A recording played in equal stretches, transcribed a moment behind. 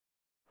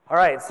All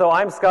right, so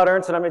I'm Scott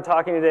Ernst, and I'm going to be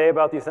talking today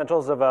about the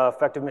essentials of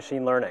effective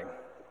machine learning.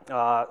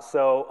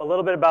 So a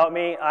little bit about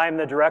me. I'm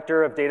the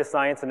director of data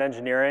science and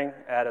engineering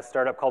at a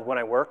startup called When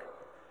I Work.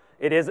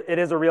 It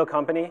is a real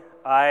company.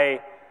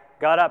 I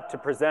got up to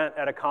present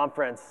at a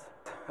conference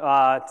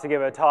to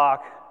give a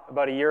talk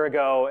about a year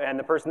ago, and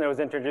the person that was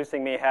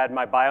introducing me had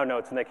my bio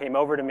notes, and they came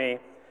over to me,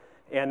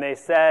 and they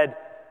said,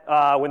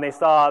 when they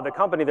saw the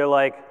company, they're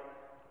like,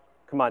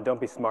 come on, don't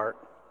be smart.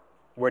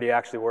 Where do you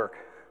actually work?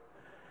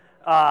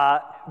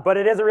 But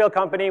it is a real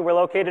company. We're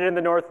located in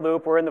the North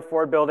Loop. We're in the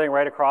Ford building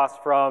right across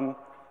from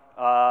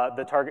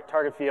the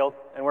Target field,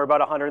 and we're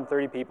about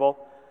 130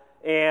 people.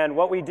 And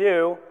what we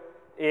do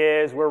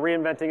is we're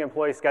reinventing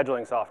employee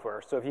scheduling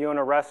software. So if you own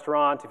a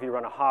restaurant, if you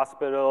run a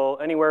hospital,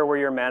 anywhere where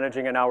you're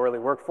managing an hourly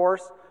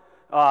workforce,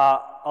 a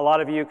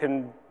lot of you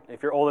can,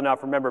 if you're old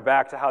enough, remember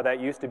back to how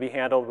that used to be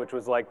handled, which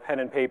was like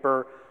pen and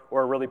paper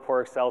or a really poor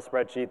Excel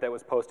spreadsheet that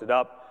was posted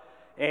up.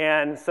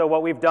 And so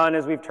what we've done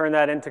is we've turned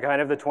that into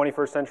kind of the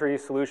 21st century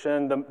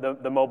solution,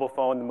 the mobile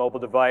phone, the mobile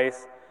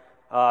device.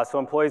 So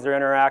employees are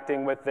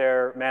interacting with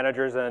their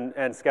managers and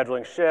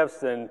scheduling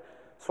shifts and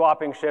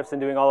swapping shifts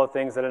and doing all the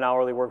things that an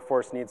hourly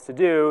workforce needs to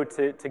do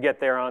to get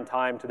there on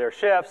time to their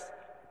shifts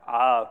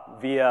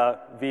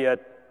via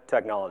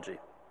technology.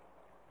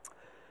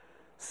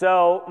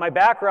 So my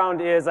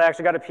background is I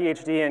actually got a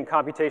PhD in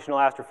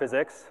computational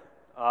astrophysics.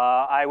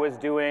 I was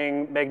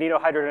doing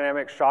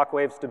magnetohydrodynamic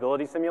shockwave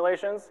stability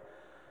simulations,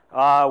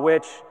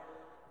 which,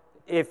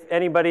 if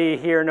anybody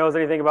here knows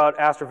anything about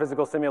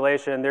astrophysical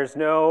simulation, there's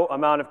no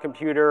amount of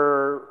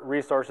computer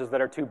resources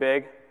that are too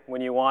big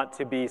when you want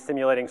to be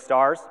simulating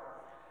stars.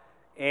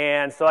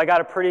 And so I got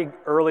a pretty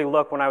early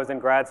look when I was in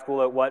grad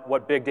school at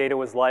what big data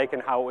was like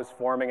and how it was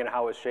forming and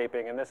how it was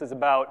shaping. And this is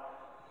about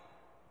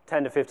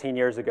 10 to 15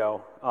 years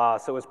ago,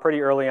 so it was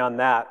pretty early on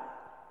that.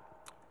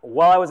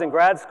 While I was in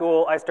grad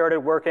school, I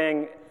started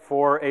working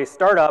for a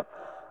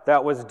startup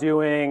that was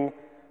doing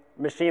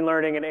machine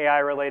learning and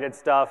AI-related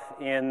stuff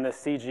in the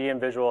CG and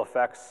visual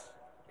effects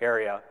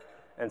area.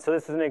 And so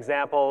this is an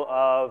example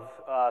of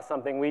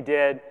something we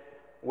did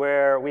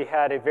where we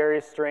had a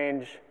very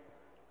strange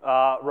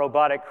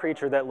robotic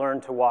creature that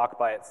learned to walk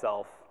by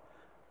itself.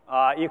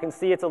 You can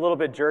see it's a little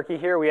bit jerky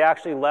here. We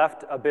actually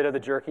left a bit of the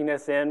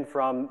jerkiness in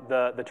from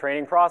the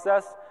training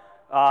process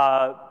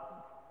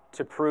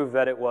to prove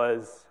that it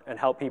was, and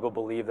help people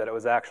believe that it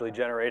was actually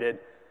generated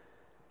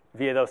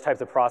via those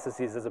types of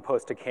processes as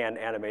opposed to canned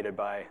animated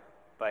by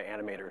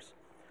animators.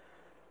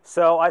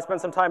 So I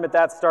spent some time at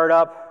that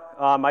startup.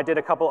 I did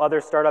a couple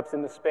other startups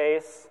in the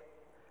space,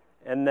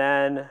 and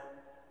then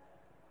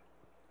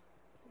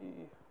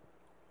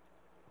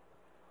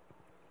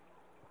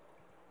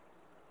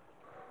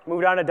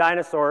moved on to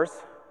dinosaurs.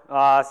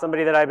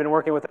 Somebody that I've been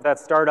working with at that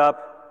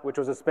startup, which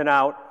was a spin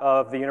out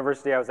of the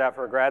university I was at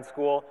for grad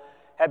school,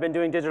 had been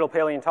doing digital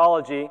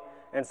paleontology,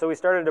 and so we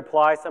started to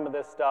apply some of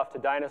this stuff to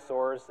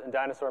dinosaurs and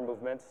dinosaur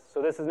movements.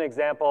 So this is an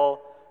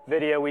example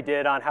video we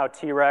did on how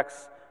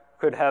T-Rex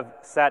could have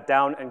sat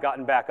down and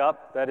gotten back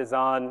up. That is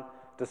on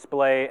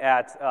display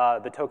at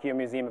the Tokyo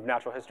Museum of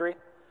Natural History.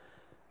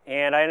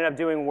 And I ended up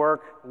doing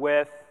work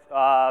with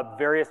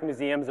various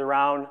museums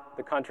around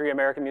the country,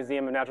 American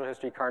Museum of Natural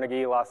History,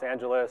 Carnegie, Los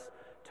Angeles,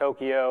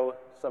 Tokyo,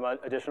 some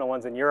additional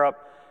ones in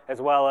Europe,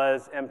 as well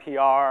as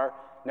NPR,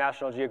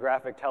 National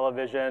Geographic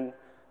Television,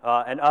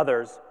 and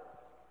others.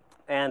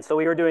 And so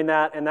we were doing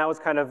that, and that was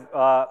kind of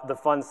the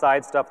fun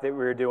side stuff that we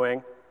were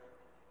doing.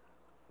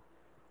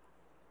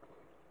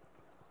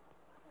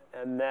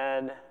 And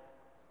then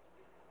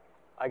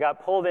I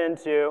got pulled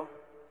into,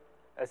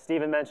 as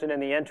Stephen mentioned in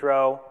the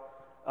intro,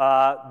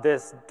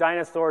 this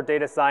dinosaur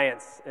data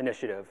science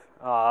initiative.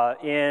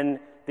 In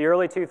the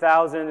early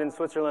 2000s in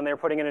Switzerland, they were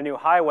putting in a new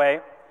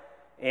highway,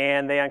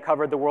 and they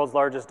uncovered the world's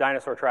largest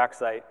dinosaur track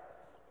site,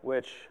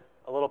 which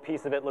a little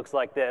piece of it looks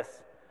like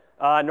this.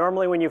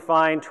 Normally when you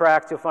find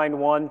tracks, you'll find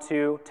 1,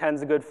 2,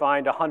 10's a good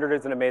find, 100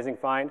 is an amazing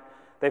find.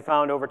 They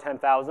found over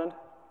 10,000.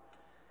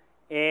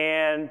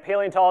 And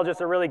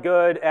paleontologists are really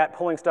good at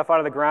pulling stuff out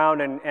of the ground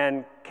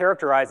and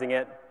characterizing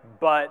it,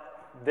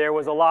 but there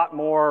was a lot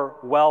more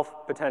wealth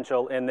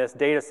potential in this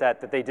data set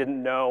that they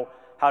didn't know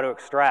how to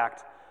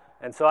extract.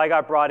 And so I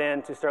got brought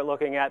in to start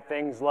looking at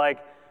things like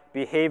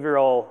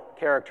behavioral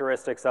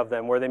characteristics of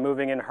them. Were they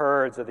moving in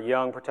herds? Are the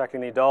young protecting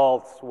the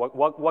adults?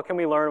 What can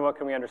we learn? What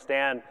can we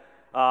understand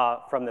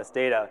from this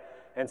data?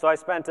 And so I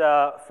spent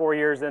 4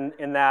 years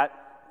on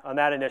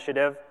that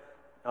initiative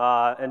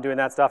and doing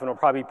that stuff, and we'll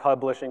probably be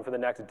publishing for the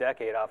next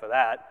decade off of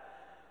that.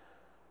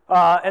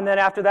 And then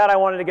after that, I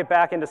wanted to get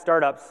back into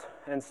startups,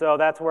 and so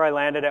that's where I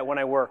landed at When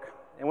I Work.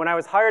 And when I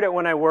was hired at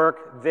When I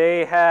Work,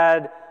 they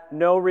had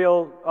no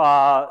real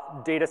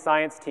data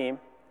science team.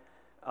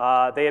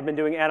 They had been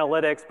doing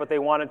analytics, but they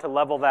wanted to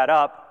level that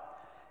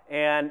up.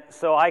 And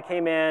so I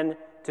came in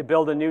to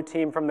build a new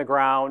team from the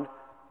ground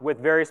with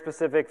very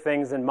specific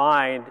things in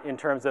mind in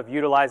terms of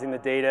utilizing the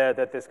data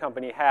that this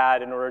company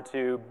had in order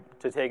to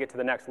take it to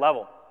the next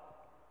level.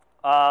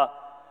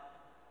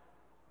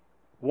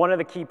 One of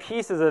the key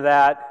pieces of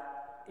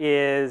that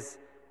is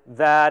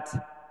that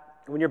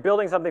when you're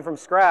building something from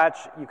scratch,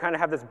 you kind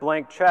of have this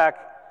blank check.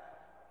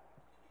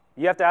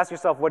 You have to ask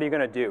yourself, what are you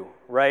going to do,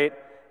 right?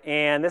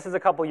 And this is a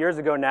couple years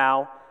ago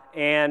now,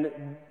 and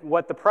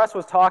what the press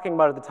was talking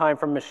about at the time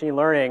from machine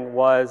learning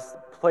was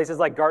places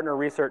like Gartner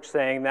Research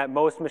saying that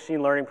most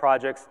machine learning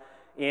projects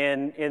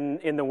in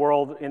the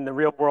world, in the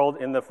real world,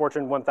 in the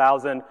Fortune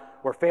 1000,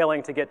 were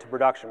failing to get to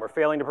production. We're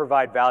failing to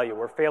provide value.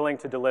 We're failing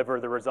to deliver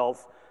the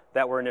results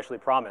that were initially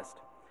promised.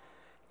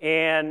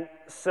 And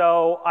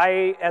so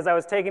as I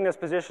was taking this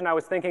position, I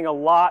was thinking a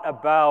lot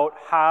about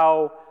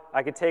how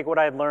I could take what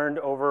I had learned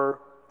over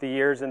the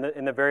years in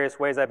the various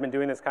ways I've been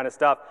doing this kind of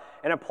stuff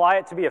and apply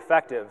it to be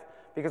effective.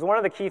 Because one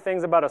of the key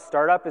things about a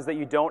startup is that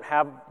you don't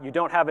have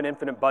an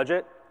infinite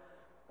budget.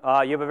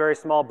 You have a very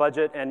small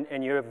budget,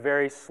 and you have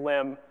very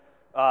slim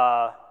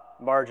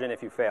margin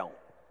if you fail.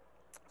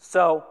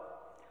 So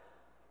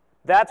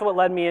that's what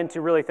led me into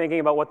really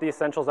thinking about what the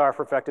essentials are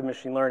for effective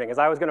machine learning. As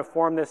I was going to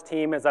form this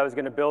team, as I was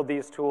going to build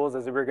these tools,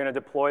 as we were going to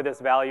deploy this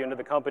value into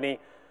the company,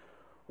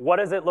 what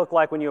does it look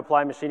like when you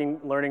apply machine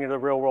learning into the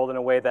real world in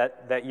a way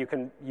that you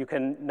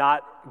can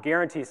not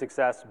guarantee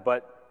success,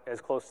 but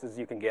as close as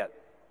you can get?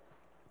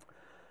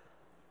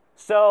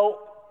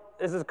 So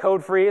this is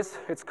code freeze.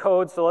 It's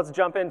code, so let's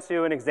jump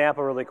into an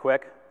example really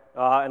quick,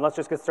 and let's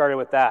just get started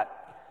with that.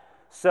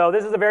 So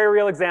this is a very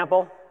real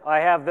example. I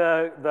have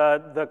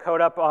the code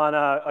up on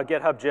a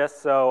GitHub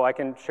gist, so I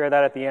can share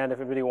that at the end if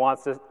anybody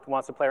wants to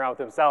play around with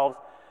themselves.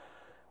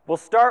 We'll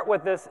start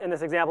with this in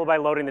this example by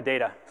loading the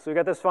data. So we've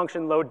got this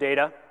function load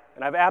data,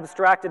 and I've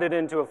abstracted it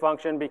into a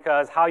function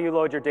because how you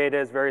load your data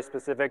is very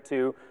specific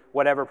to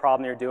whatever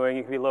problem you're doing.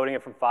 You can be loading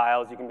it from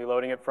files, you can be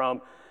loading it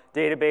from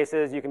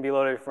databases, you can be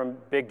loaded from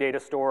big data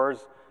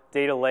stores,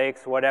 data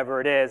lakes, whatever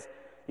it is.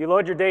 You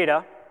load your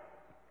data,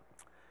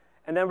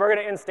 and then we're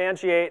going to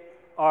instantiate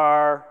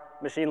our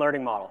machine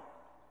learning model.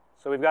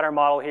 So we've got our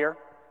model here.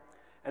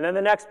 And then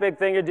the next big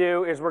thing to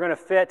do is we're going to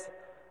fit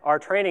our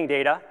training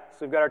data.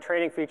 So we've got our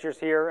training features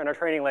here and our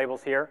training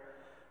labels here.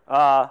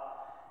 And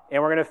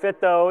we're going to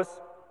fit those.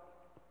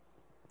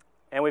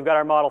 And we've got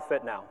our model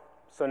fit now.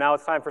 So now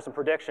it's time for some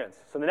predictions.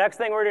 So the next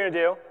thing we're going to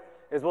do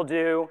is we'll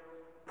do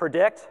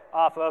predict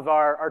off of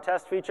our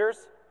test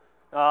features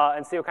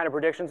and see what kind of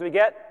predictions we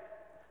get.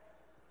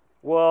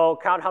 We'll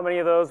count how many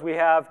of those we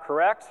have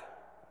correct.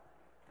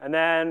 And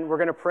then we're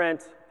going to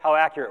print how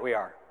accurate we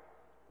are.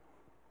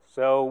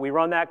 So we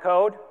run that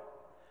code,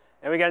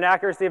 and we get an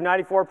accuracy of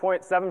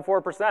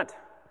 94.74%.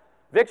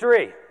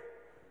 Victory!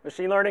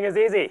 Machine learning is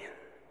easy.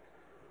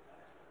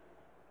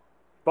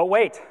 But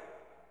wait.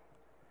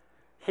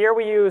 Here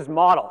we use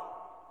model.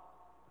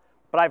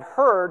 But I've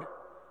heard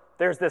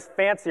there's this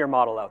fancier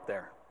model out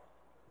there.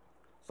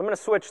 So I'm going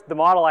to switch the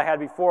model I had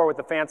before with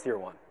the fancier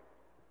one.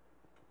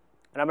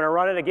 And I'm going to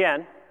run it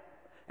again.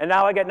 And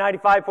now I get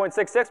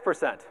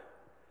 95.66%.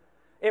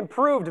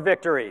 Improved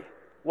victory.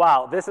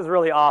 Wow, this is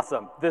really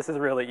awesome. This is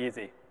really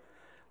easy.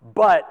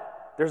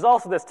 But there's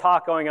also this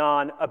talk going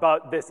on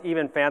about this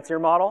even fancier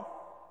model.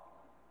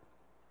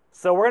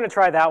 So we're going to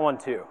try that one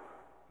too.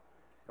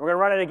 We're going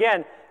to run it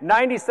again.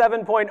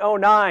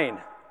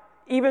 97.09.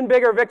 Even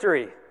bigger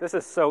victory. This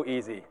is so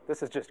easy.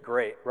 This is just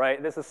great,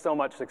 right? This is so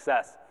much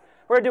success.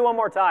 We're going to do one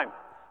more time.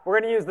 We're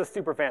going to use the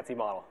super fancy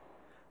model.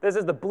 This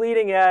is the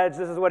bleeding edge.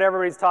 This is what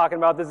everybody's talking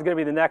about. This is going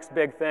to be the next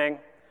big thing.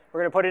 We're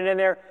going to put it in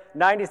there,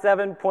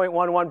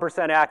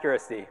 97.11%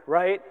 accuracy,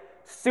 right?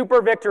 Super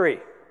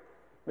victory.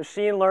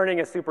 Machine learning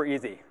is super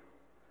easy.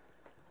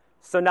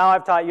 So now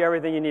I've taught you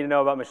everything you need to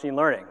know about machine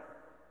learning.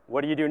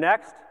 What do you do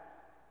next?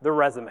 The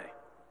resume.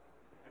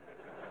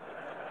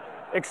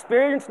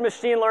 Experienced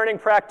machine learning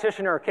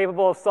practitioner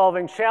capable of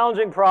solving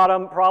challenging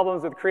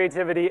problems with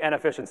creativity and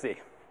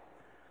efficiency.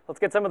 Let's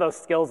get some of those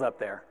skills up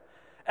there.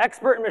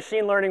 Expert in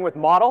machine learning with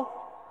model,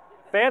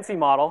 fancier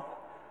model,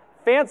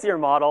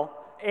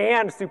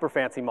 and super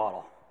fancy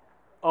model.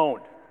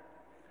 Owned.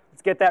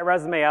 Let's get that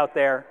resume out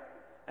there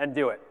and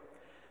do it.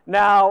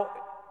 Now,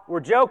 we're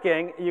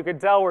joking. You can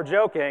tell we're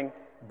joking,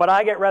 but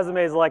I get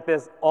resumes like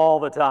this all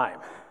the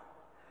time.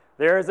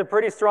 There is a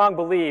pretty strong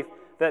belief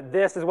that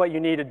this is what you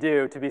need to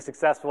do to be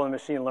successful in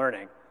machine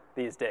learning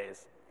these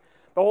days.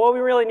 But what we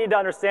really need to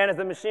understand is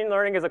that machine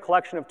learning is a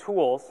collection of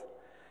tools,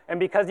 and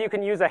because you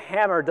can use a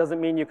hammer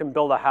doesn't mean you can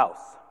build a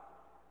house.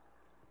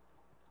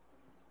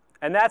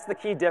 And that's the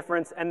key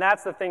difference, and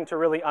that's the thing to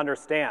really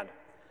understand.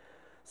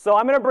 So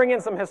I'm going to bring in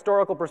some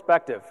historical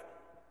perspective.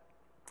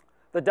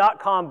 The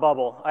dot-com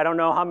bubble. I don't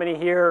know how many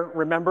here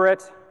remember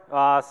it.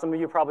 Some of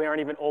you probably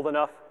aren't even old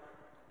enough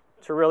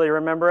to really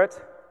remember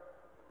it.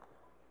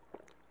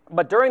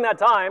 But during that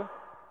time,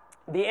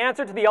 the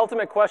answer to the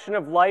ultimate question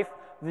of life,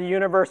 the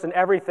universe, and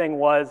everything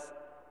was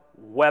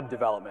web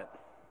development.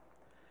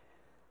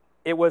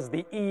 It was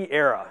the E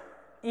era.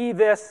 E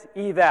this,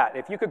 E that.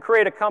 If you could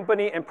create a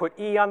company and put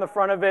E on the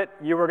front of it,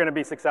 you were going to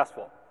be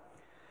successful.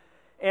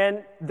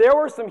 And there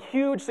were some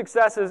huge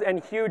successes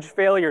and huge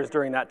failures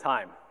during that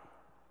time.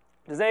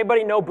 Does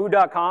anybody know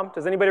Boo.com?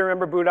 Does anybody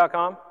remember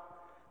Boo.com?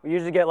 We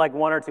usually get like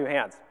one or two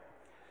hands.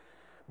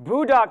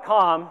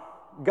 Boo.com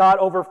got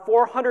over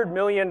 $400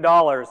 million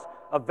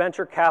of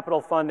venture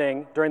capital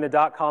funding during the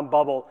dot-com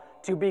bubble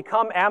to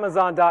become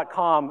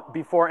Amazon.com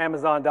before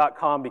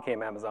Amazon.com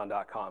became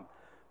Amazon.com.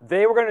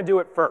 They were going to do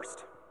it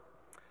first,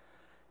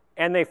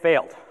 and they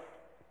failed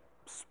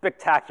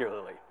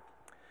spectacularly.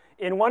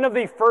 In one of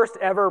the first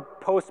ever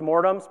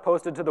postmortems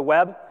posted to the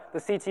web, the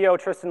CTO,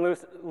 Tristan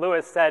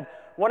Lewis, said,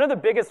 "One of the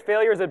biggest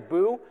failures at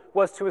Boo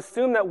was to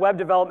assume that web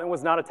development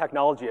was not a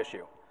technology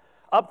issue.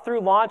 Up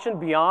through launch and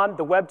beyond,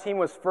 the web team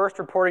was first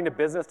reporting to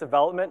business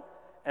development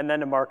and then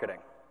to marketing."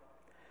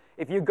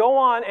 If you go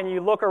on and you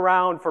look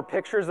around for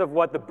pictures of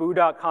what the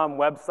Boo.com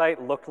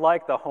website looked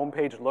like, the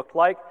homepage looked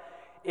like,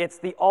 it's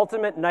the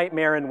ultimate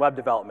nightmare in web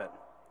development.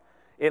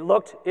 It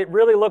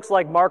really looks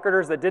like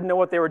marketers that didn't know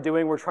what they were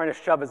doing were trying to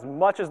shove as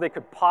much as they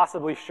could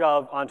possibly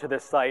shove onto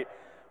this site.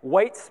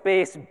 White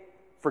space,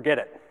 forget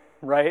it,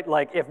 right?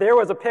 Like if there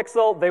was a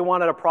pixel, they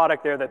wanted a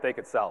product there that they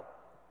could sell.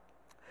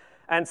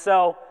 And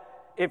so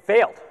it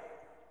failed,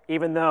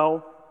 even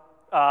though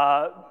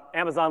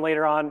Amazon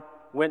later on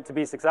went to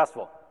be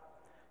successful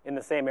in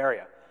the same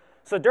area.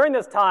 So during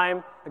this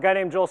time, a guy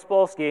named Joel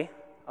Spolsky,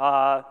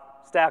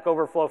 Stack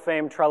Overflow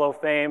fame, Trello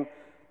fame,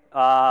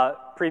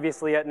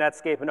 previously at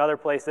Netscape and other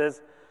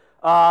places,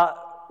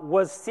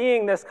 was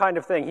seeing this kind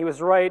of thing. He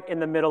was right in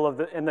the middle of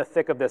in the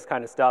thick of this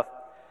kind of stuff.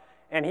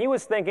 And he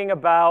was thinking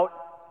about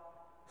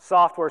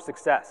software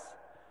success.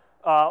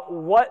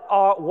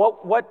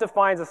 What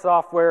defines a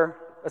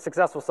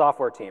successful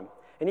software team?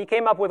 And he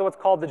came up with what's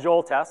called the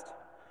Joel test,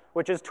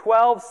 which is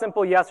 12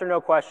 simple yes or no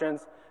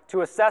questions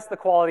to assess the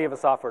quality of a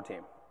software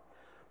team.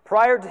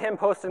 Prior to him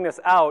posting this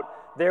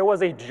out, there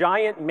was a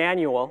giant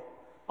manual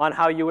on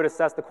how you would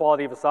assess the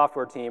quality of a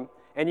software team,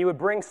 and you would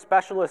bring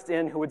specialists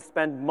in who would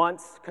spend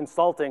months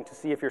consulting to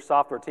see if your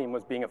software team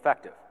was being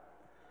effective.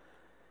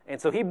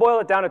 And so he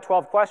boiled it down to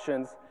 12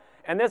 questions,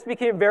 and this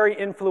became very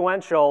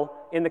influential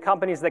in the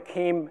companies that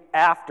came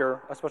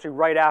after, especially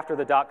right after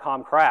the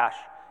dot-com crash,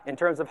 in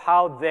terms of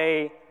how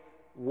they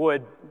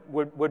would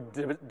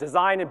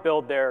design and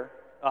build their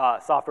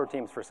software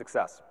teams for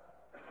success.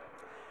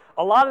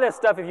 A lot of this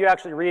stuff, if you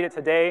actually read it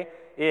today,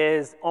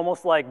 is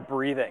almost like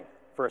breathing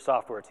for a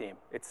software team.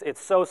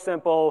 It's so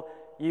simple.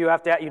 You'd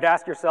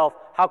ask yourself,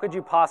 how could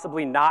you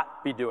possibly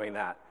not be doing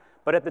that?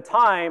 But at the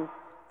time,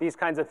 these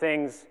kinds of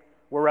things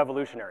were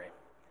revolutionary.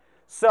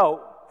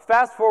 So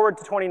fast forward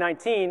to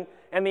 2019,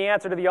 and the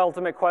answer to the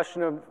ultimate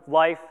question of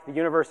life, the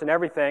universe, and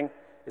everything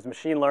is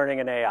machine learning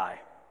and AI,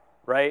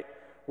 right?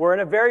 We're in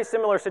a very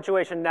similar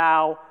situation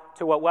now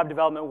to what web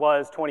development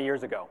was 20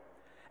 years ago.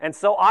 And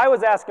so I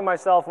was asking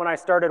myself when I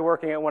started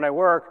working at When I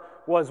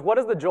Work was, what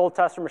is the Joel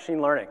test for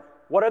machine learning?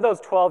 What are those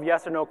 12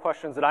 yes or no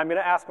questions that I'm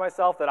going to ask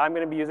myself that I'm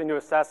going to be using to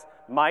assess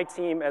my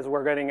team as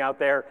we're getting out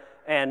there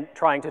and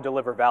trying to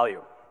deliver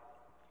value?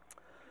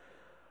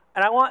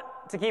 And I want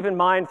to keep in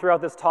mind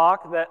throughout this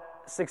talk that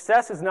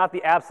success is not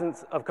the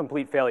absence of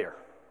complete failure.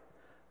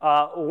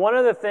 One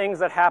of the things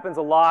that happens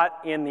a lot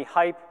in the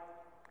hype,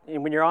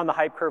 when you're on the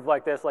hype curve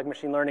like this, like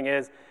machine learning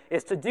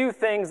is to do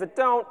things that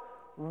don't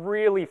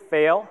really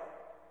fail,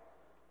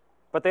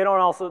 but they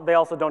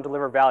also don't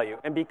deliver value.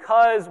 And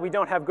because we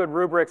don't have good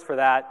rubrics for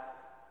that,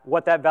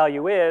 what that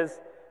value is,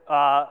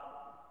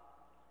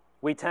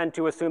 we tend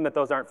to assume that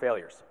those aren't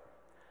failures.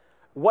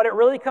 What it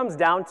really comes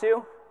down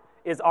to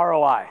is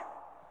ROI.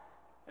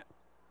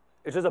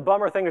 It's just a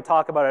bummer thing to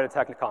talk about at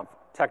a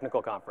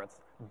technical conference,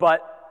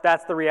 but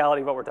that's the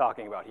reality of what we're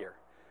talking about here.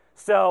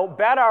 So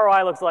bad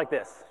ROI looks like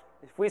this.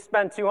 If we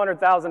spend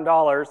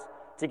 $200,000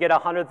 to get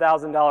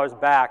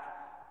 $100,000 back,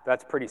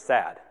 that's pretty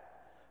sad.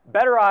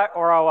 Better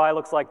ROI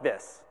looks like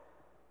this.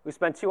 We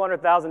spend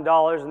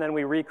 $200,000 and then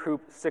we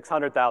recoup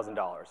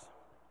 $600,000.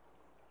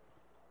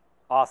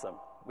 Awesome.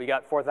 We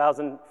got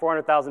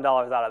 $400,000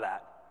 out of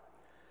that.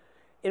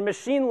 In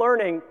machine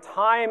learning,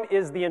 time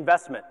is the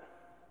investment.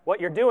 What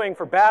you're doing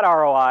for bad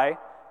ROI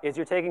is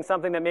you're taking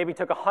something that maybe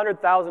took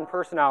 100,000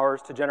 person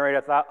hours to generate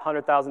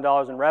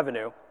 $100,000 in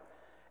revenue,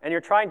 and you're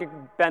trying to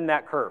bend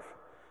that curve.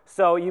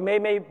 So you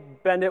may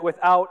bend it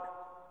without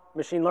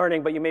machine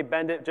learning, but you may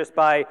bend it just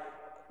by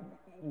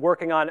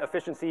working on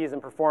efficiencies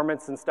and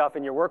performance and stuff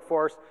in your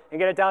workforce and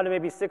get it down to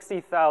maybe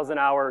 60,000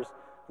 hours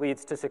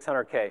leads to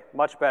 600K.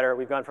 Much better.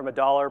 We've gone from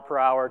 $1 per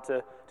hour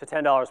to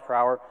 $10 per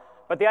hour.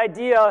 But the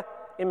idea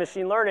in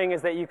machine learning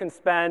is that you can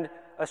spend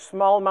a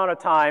small amount of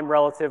time,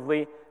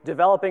 relatively,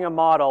 developing a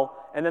model,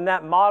 and then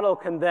that model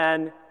can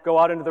then go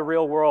out into the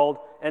real world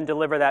and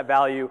deliver that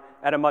value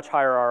at a much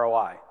higher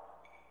ROI.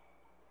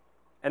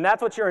 And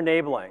that's what you're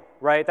enabling,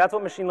 right? That's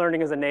what machine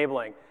learning is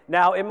enabling.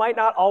 Now, it might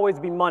not always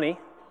be money.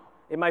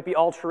 It might be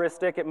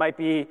altruistic. It might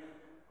be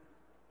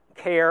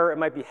care. It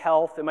might be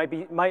health. It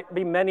might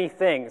be many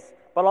things.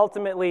 But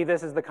ultimately,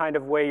 this is the kind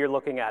of way you're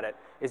looking at it,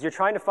 is you're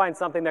trying to find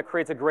something that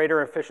creates a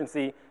greater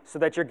efficiency so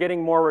that you're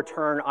getting more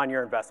return on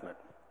your investment.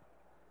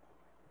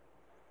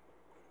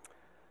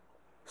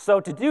 So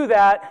to do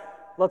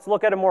that, let's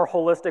look at a more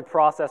holistic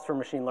process for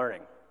machine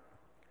learning,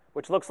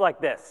 which looks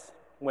like this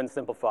when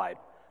simplified.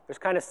 There's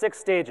kind of 6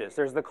 stages.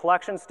 There's the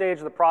collection stage,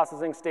 the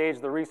processing stage,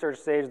 the research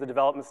stage, the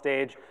development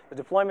stage, the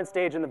deployment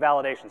stage, and the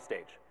validation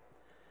stage.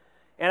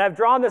 And I've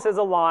drawn this as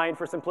a line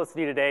for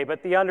simplicity today,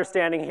 but the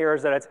understanding here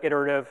is that it's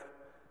iterative,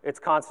 it's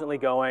constantly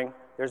going,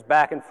 there's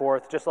back and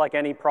forth, just like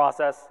any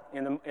process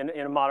in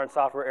a modern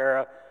software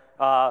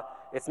era.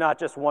 It's not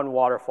just one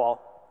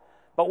waterfall.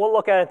 But we'll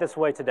look at it this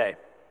way today.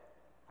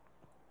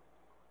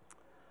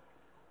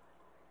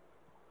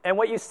 And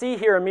what you see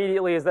here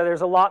immediately is that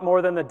there's a lot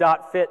more than the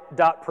 .fit,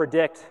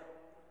 .predict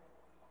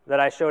that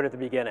I showed at the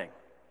beginning.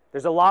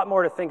 There's a lot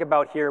more to think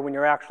about here when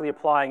you're actually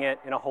applying it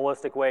in a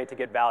holistic way to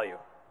get value.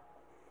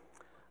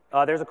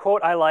 There's a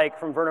quote I like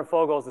from Werner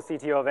Vogels, the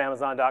CTO of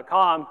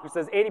Amazon.com, who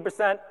says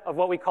 80% of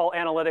what we call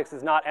analytics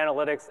is not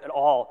analytics at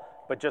all,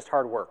 but just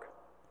hard work,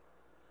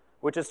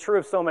 which is true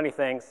of so many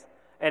things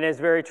and is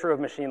very true of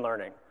machine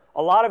learning.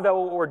 A lot of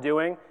what we're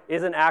doing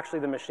isn't actually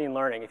the machine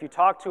learning. If you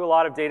talk to a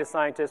lot of data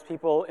scientists,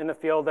 people in the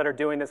field that are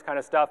doing this kind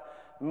of stuff,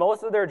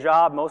 most of their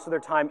job, most of their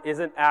time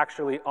isn't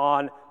actually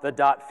on the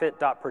 .fit,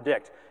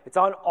 .predict. It's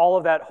on all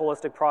of that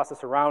holistic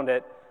process around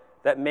it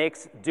that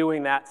makes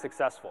doing that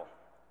successful.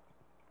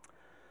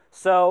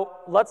 So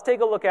let's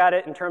take a look at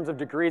it in terms of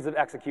degrees of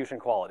execution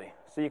quality.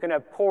 So you can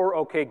have poor,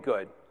 okay,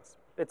 good.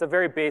 It's a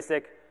very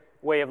basic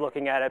way of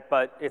looking at it,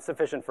 but it's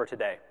sufficient for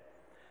today.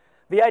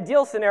 The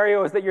ideal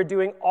scenario is that you're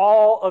doing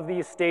all of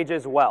these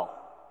stages well.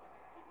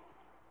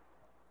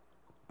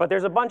 But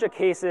there's a bunch of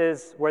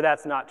cases where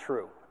that's not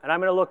true. And I'm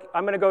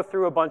going to go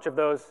through a bunch of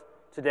those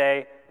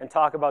today and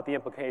talk about the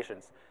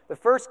implications. The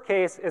first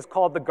case is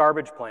called the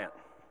garbage plant.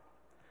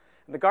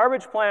 And the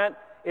garbage plant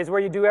is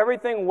where you do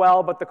everything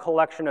well but the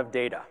collection of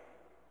data.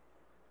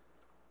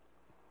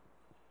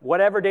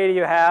 Whatever data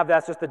you have,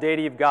 that's just the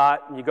data you've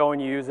got, and you go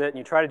and you use it, and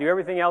you try to do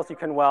everything else you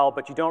can well,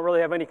 but you don't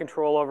really have any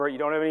control over it. You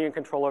don't have any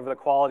control over the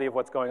quality of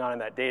what's going on in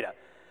that data,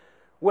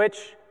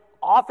 which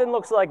often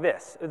looks like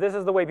this. This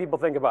is the way people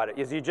think about it,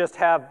 is you just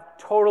have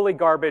totally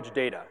garbage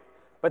data.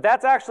 But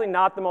that's actually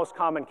not the most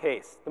common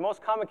case. The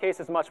most common case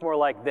is much more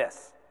like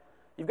this.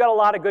 You've got a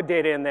lot of good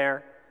data in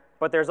there,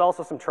 but there's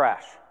also some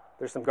trash.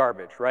 There's some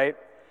garbage, right?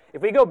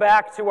 If we go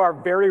back to our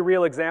very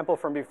real example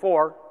from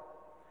before,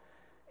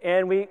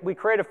 and we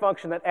create a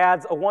function that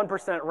adds a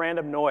 1%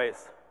 random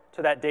noise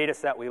to that data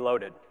set we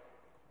loaded,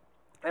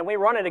 and we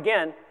run it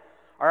again,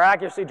 our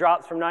accuracy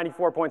drops from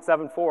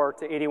 94.74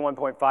 to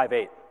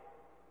 81.58.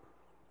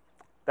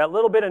 That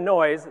little bit of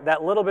noise,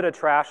 that little bit of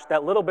trash,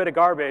 that little bit of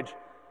garbage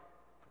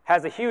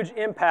has a huge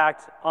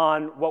impact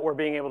on what we're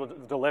being able to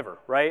deliver,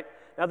 right?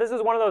 Now, this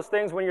is one of those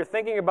things when you're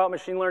thinking about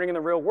machine learning in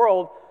the real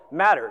world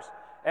matters.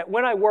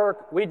 When I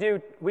work, we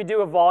do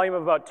a volume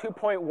of about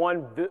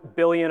 2.1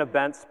 billion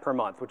events per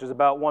month, which is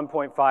about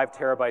 1.5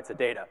 terabytes of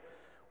data.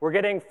 We're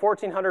getting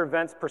 1,400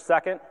 events per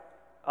second.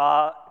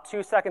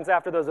 2 seconds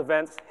after those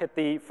events hit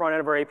the front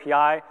end of our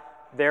API,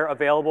 they're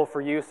available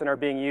for use and are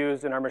being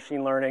used in our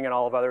machine learning and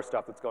all of other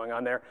stuff that's going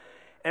on there.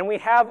 And we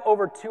have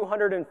over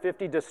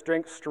 250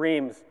 distinct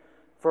streams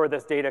for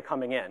this data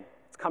coming in.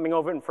 It's coming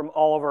over from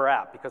all over our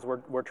app because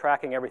we're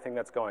tracking everything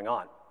that's going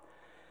on.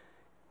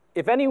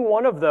 If any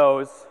one of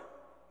those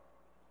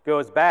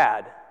goes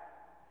bad,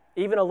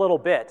 even a little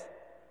bit,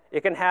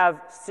 it can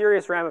have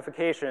serious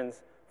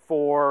ramifications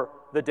for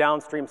the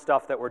downstream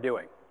stuff that we're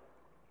doing.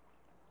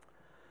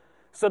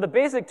 So the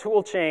basic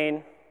tool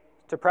chain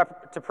to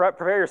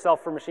prepare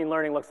yourself for machine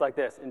learning looks like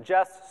this: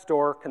 ingest,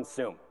 store,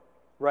 consume,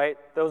 right?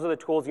 Those are the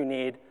tools you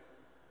need.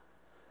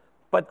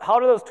 But how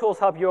do those tools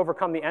help you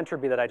overcome the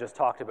entropy that I just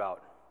talked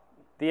about?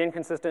 The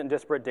inconsistent and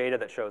disparate data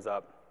that shows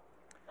up.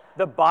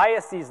 The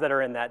biases that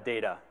are in that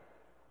data.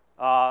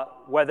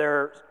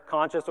 Whether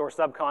conscious or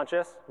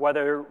subconscious,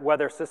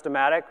 whether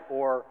systematic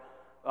or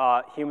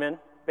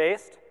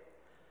human-based.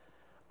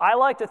 I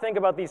like to think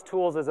about these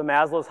tools as a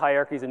Maslow's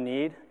hierarchies of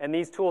need, and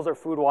these tools are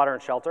food, water,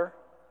 and shelter.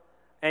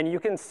 And you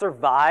can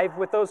survive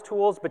with those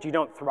tools, but you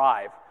don't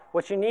thrive.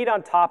 What you need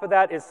on top of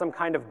that is some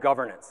kind of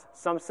governance,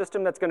 some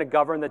system that's going to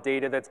govern the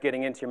data that's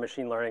getting into your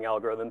machine learning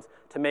algorithms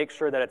to make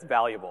sure that it's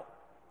valuable.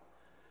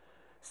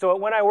 So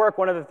when I work,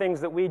 one of the things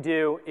that we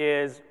do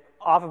is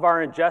off of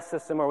our ingest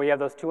system where we have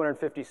those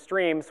 250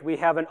 streams, we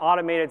have an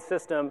automated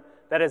system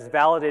that is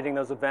validating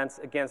those events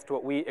against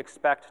what we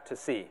expect to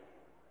see.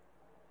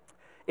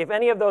 If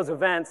any of those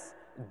events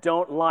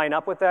don't line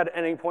up with that at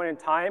any point in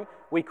time,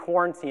 we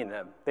quarantine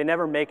them. They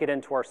never make it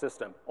into our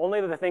system.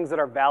 Only the things that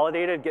are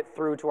validated get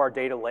through to our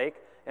data lake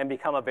and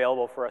become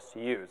available for us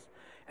to use.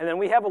 And then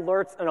we have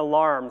alerts and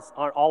alarms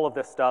on all of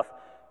this stuff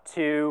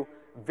to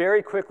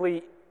very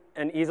quickly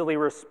and easily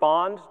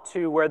respond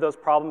to where those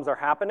problems are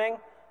happening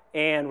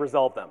and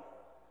resolve them.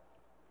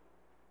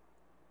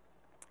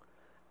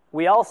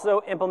 We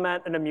also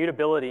implement an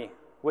immutability,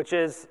 which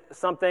is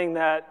something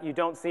that you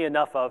don't see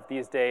enough of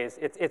these days.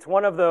 It's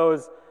one of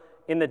those,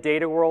 in the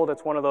data world,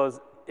 it's one of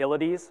those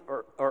ilities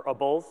or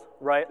ables,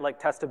 right? Like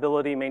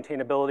testability,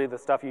 maintainability, the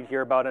stuff you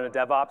hear about in a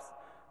DevOps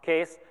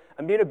case.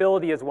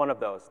 Immutability is one of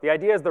those. The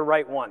idea is the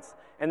write once,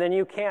 and then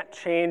you can't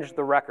change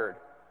the record,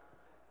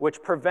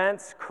 which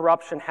prevents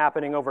corruption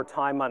happening over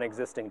time on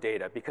existing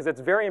data, because it's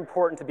very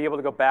important to be able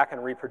to go back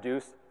and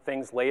reproduce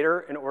things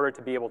later in order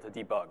to be able to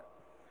debug.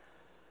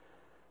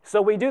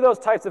 So we do those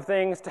types of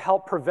things to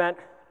help prevent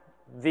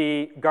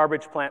the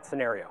garbage plant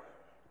scenario.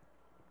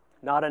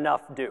 Not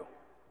enough do.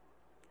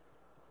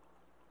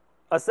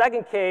 A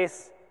second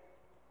case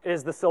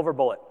is the silver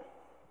bullet.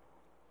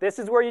 This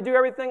is where you do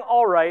everything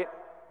all right,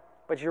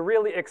 but you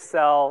really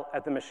excel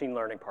at the machine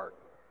learning part.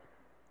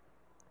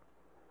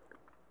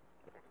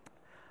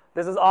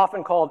 This is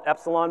often called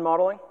epsilon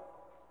modeling.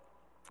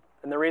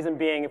 And the reason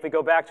being, if we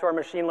go back to our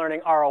machine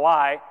learning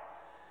ROI,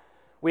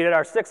 we did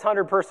our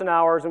 600 person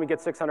hours and we get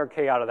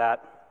 600K out of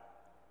that.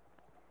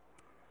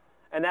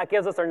 And that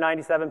gives us our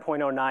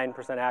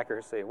 97.09%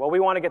 accuracy. Well, we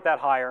want to get that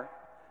higher,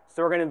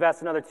 so we're going to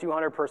invest another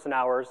 200 person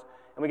hours,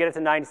 and we get it to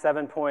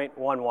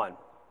 97.11.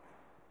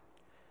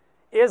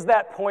 Is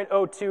that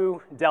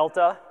 0.02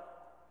 delta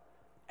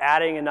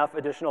adding enough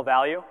additional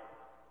value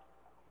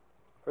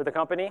for the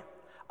company?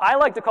 I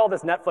like to call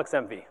this Netflix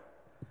envy,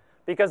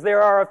 because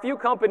there are a few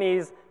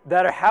companies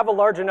that have a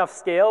large enough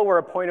scale where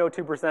a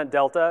 0.02%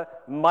 delta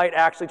might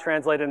actually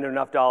translate into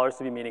enough dollars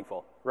to be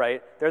meaningful,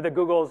 right? They're the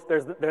Googles,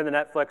 they're the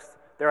Netflix,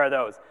 there are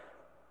those.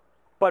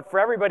 But for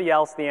everybody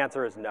else, the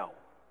answer is no.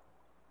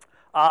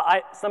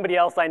 Somebody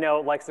else I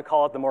know likes to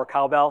call it the more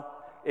cowbell,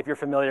 if you're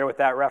familiar with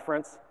that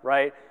reference,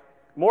 right?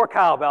 More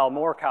cowbell,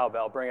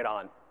 bring it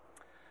on.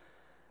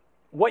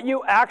 What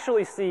you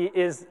actually see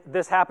is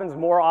this happens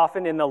more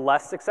often in the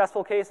less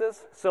successful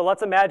cases. So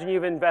let's imagine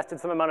you've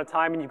invested some amount of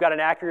time and you've got an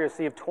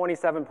accuracy of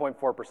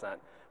 27.4%,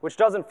 which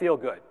doesn't feel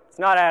good. It's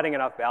not adding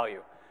enough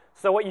value.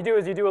 So what you do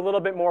is you do a little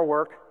bit more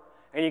work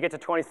and you get to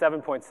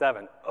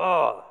 27.7.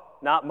 Ugh,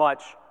 not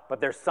much, but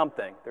there's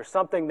something. There's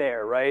something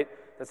there, right?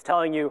 That's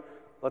telling you,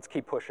 let's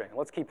keep pushing,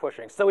 let's keep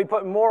pushing. So we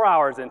put more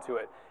hours into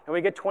it and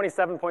we get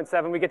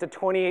 27.7, we get to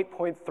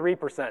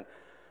 28.3%.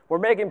 We're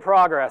making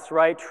progress,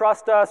 right?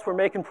 Trust us, we're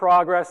making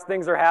progress,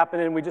 things are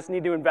happening, we just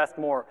need to invest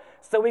more.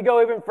 So we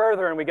go even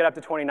further and we get up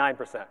to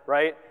 29%,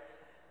 right?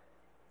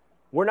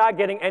 We're not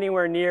getting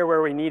anywhere near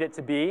where we need it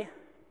to be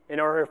in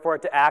order for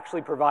it to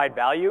actually provide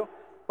value,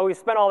 but we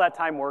spent all that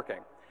time working.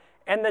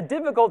 And the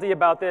difficulty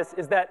about this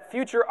is that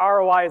future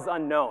ROI is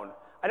unknown.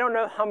 I don't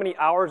know how many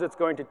hours it's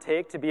going to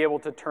take to be able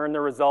to turn the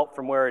result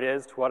from where it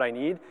is to what I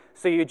need,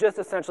 so you just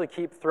essentially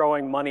keep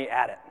throwing money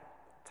at it,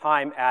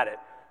 time at it,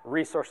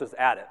 resources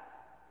at it.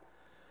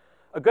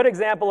 A good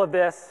example of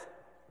this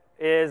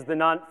is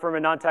from a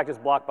non-Texas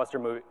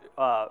blockbuster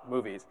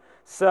movies.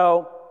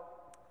 So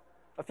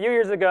a few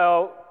years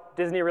ago,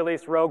 Disney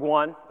released Rogue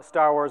One, a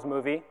Star Wars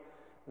movie.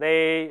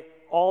 They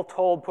all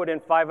told put in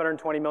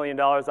 $520 million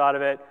out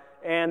of it,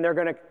 and they're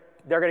going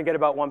to get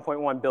about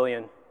 $1.1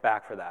 billion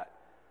back for that.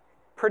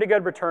 Pretty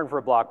good return for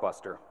a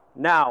blockbuster.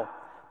 Now,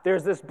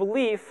 there's this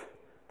belief,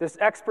 this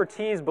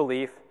expertise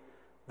belief,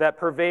 that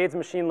pervades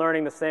machine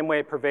learning the same way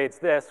it pervades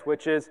this,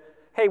 which is,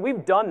 hey,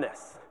 we've done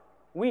this.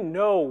 We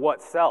know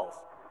what sells.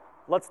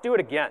 Let's do it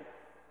again.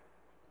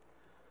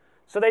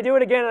 So they do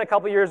it again, and a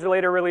couple years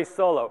later release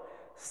Solo.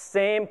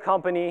 Same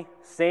company,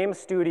 same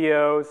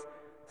studios,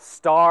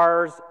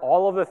 stars,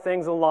 all of the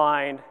things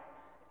aligned,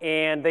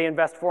 and they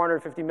invest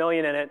 $450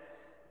 million in it,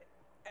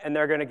 and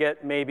they're going to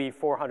get maybe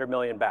 $400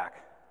 million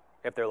back,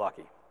 if they're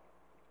lucky.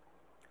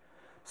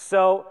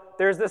 So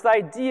there's this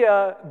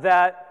idea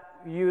that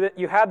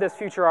you have this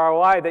future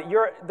ROI, that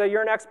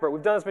you're an expert.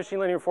 We've done this machine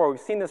learning before. We've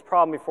seen this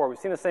problem before. We've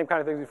seen the same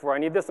kind of things before. I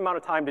need this amount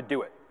of time to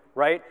do it,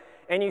 right?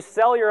 And you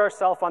sell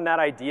yourself on that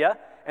idea,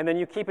 and then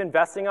you keep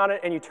investing on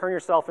it, and you turn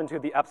yourself into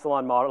the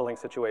epsilon modeling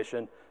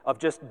situation of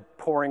just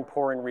pouring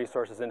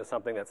resources into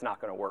something that's not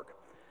going to work.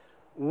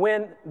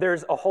 When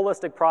there's a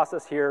holistic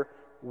process here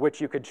which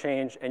you could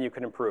change and you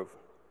can improve.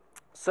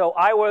 So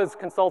I was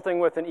consulting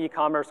with an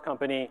e-commerce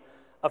company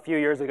a few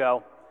years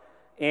ago.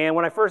 And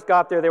when I first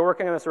got there, they were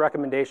working on this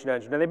recommendation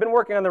engine. And they've been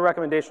working on the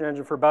recommendation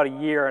engine for about a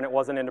year, and it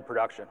wasn't into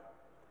production.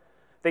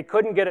 They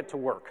couldn't get it to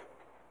work.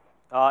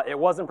 It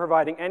wasn't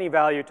providing any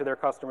value to their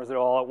customers at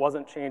all. It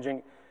wasn't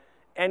changing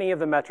any of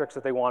the metrics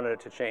that they wanted it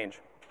to change.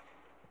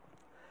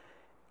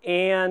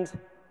 And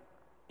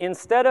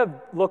instead of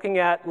looking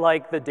at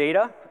like the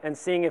data and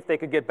seeing if they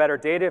could get better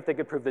data, if they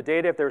could prove the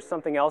data, if there was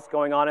something else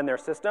going on in their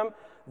system,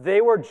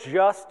 they were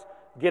just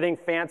getting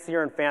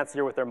fancier and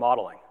fancier with their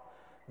modeling.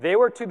 They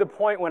were to the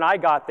point when I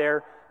got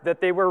there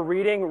that they were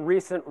reading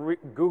recent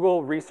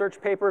Google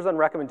research papers on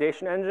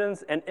recommendation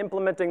engines and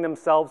implementing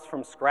themselves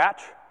from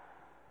scratch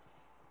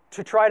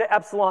to try to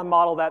epsilon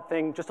model that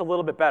thing just a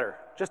little bit better,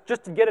 just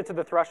to get it to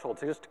the threshold,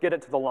 just to get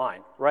it to the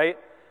line, right?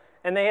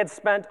 And they had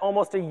spent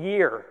almost a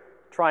year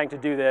trying to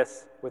do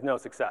this with no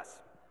success.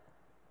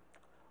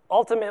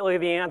 Ultimately,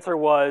 the answer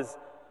was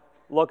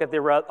look at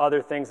the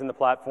other things in the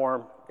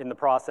platform, in the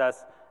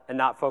process, and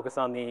not focus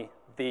on the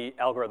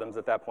algorithms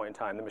at that point in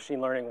time. The machine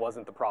learning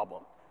wasn't the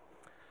problem.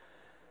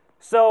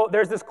 So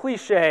there's this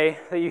cliche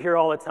that you hear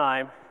all the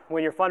time.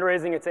 When you're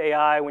fundraising, it's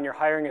AI. When you're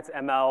hiring, it's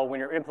ML. When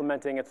you're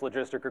implementing, it's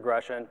logistic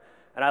regression.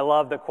 And I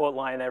love the quote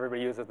line that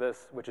everybody uses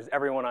this, which is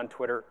everyone on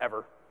Twitter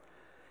ever.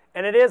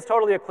 And it is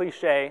totally a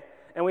cliche.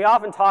 And we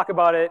often talk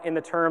about it in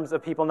the terms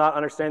of people not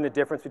understanding the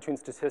difference between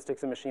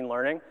statistics and machine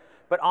learning.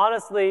 But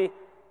honestly,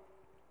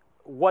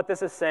 what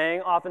this is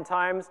saying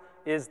oftentimes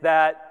is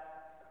that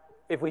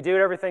if we do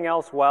everything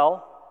else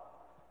well,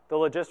 the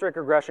logistic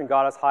regression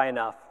got us high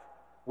enough.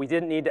 We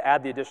didn't need to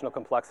add the additional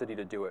complexity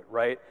to do it,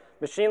 right?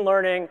 Machine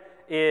learning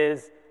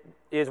is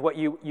what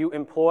you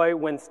employ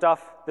when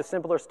the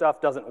simpler stuff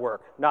doesn't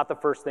work, not the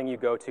first thing you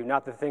go to,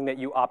 not the thing that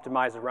you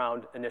optimize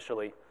around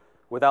initially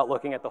without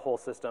looking at the whole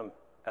system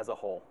as a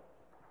whole.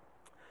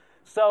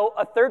 So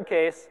a third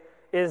case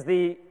is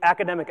the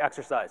academic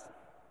exercise.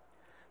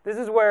 This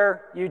is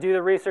where you do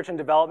the research and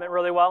development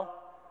really well,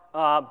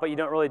 but you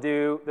don't really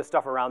do the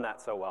stuff around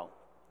that so well.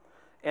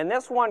 And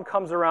this one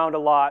comes around a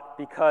lot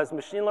because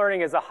machine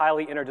learning is a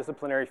highly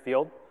interdisciplinary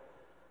field.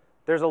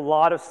 There's a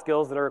lot of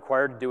skills that are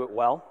required to do it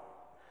well.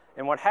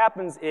 And what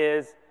happens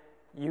is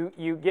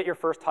you get your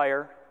first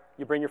hire,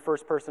 you bring your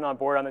first person on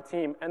board on the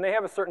team, and they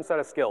have a certain set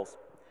of skills.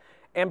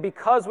 And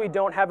because we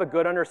don't have a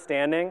good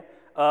understanding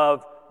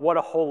of what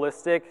a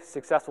holistic,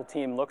 successful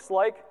team looks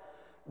like,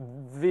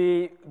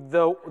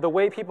 the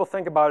way people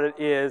think about it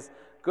is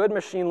good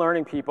machine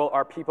learning people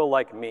are people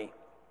like me.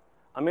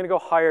 I'm going to go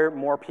hire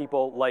more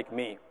people like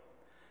me.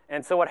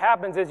 And so what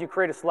happens is you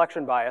create a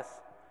selection bias,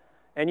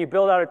 and you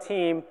build out a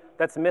team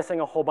that's missing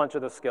a whole bunch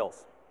of those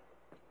skills.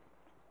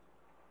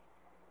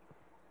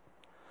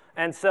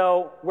 And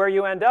so where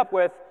you end up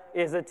with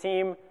is a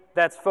team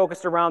that's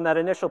focused around that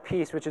initial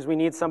piece, which is we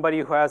need somebody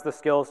who has the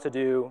skills to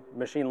do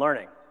machine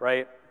learning,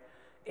 right?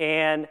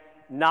 And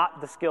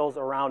not the skills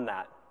around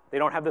that. They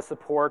don't have the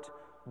support,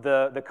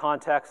 the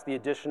context, the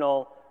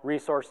additional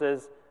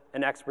resources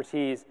and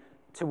expertise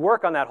to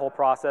work on that whole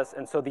process,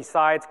 and so the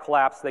sides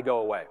collapse, they go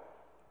away.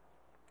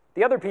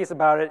 The other piece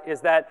about it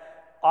is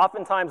that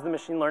oftentimes the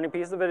machine learning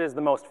piece of it is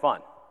the most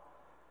fun,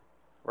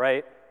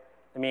 right?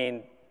 I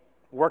mean,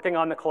 working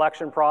on the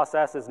collection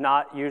process is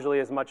not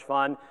usually as much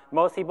fun.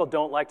 Most people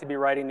don't like to be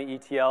writing the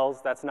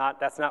ETLs. That's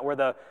not where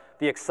the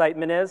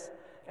excitement is.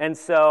 And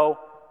so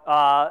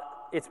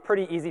it's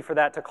pretty easy for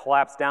that to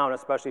collapse down,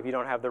 especially if you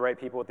don't have the right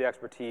people with the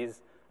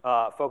expertise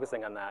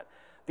focusing on that.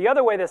 The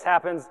other way this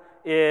happens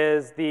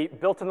is the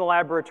built in the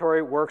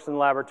laboratory, works in the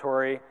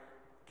laboratory,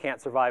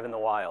 can't survive in the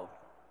wild,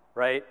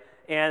 right?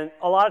 And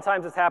a lot of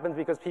times this happens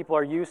because people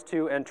are used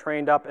to and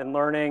trained up and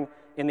learning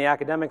in the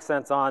academic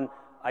sense on,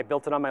 I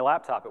built it on my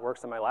laptop, it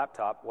works on my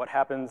laptop. What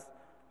happens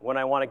when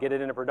I want to get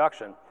it into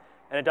production?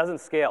 And it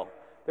doesn't scale.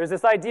 There's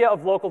this idea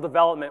of local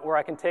development where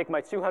I can take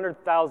my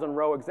 200,000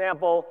 row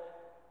example,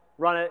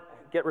 run it,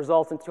 get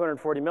results in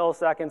 240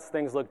 milliseconds,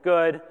 things look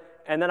good,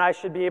 and then I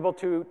should be able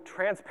to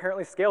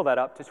transparently scale that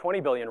up to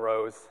 20 billion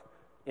rows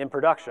in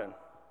production,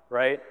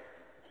 right?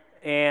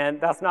 And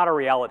that's not a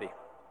reality.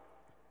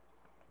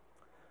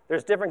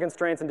 There's different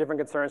constraints and different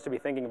concerns to be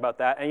thinking about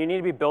that, and you need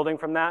to be building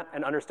from that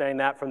and understanding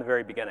that from the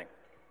very beginning.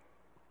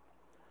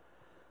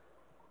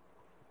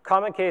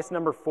 Common case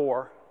number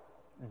 4,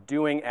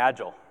 doing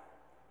Agile.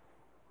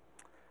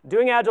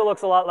 Doing Agile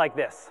looks a lot like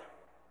this.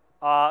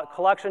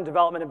 Collection,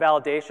 development, and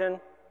validation,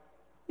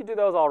 you do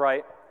those all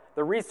right.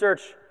 The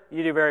research,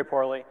 you do very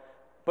poorly,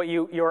 but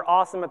you're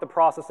awesome at the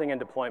processing and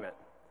deployment.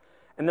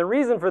 And the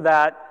reason for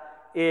that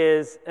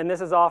is, and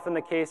this is often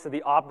the case of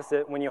the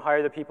opposite when you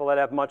hire the people that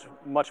have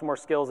much more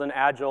skills in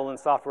Agile and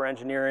software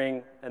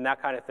engineering and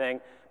that kind of thing,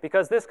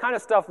 because this kind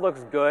of stuff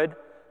looks good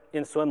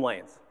in swim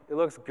lanes. It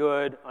looks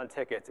good on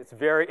tickets.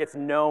 It's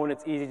known,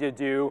 it's easy to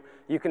do.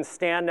 You can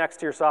stand next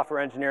to your software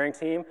engineering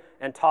team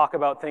and talk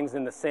about things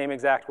in the same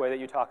exact way that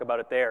you talk about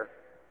it there.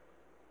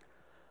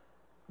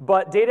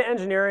 But data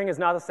engineering is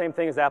not the same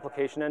thing as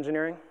application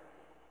engineering.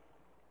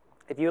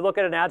 If you look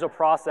at an Agile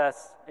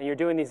process and you're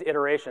doing these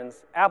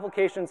iterations,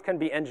 applications can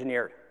be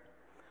engineered.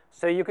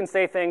 So you can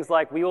say things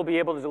like, we will be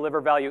able to deliver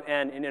value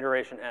n in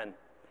iteration n.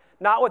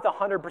 Not with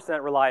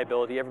 100%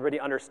 reliability, everybody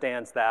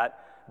understands that,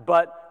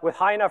 but with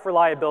high enough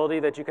reliability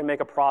that you can make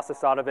a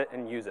process out of it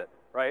and use it,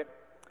 right?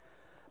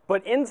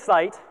 But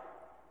insight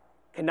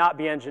cannot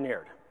be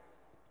engineered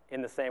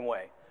in the same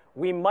way.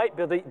 We might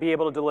be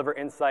able to deliver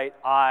insight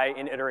I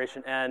in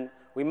iteration n.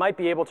 We might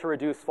be able to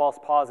reduce false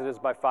positives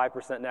by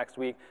 5% next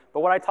week.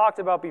 But what I talked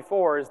about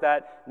before is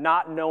that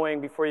not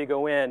knowing before you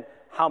go in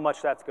how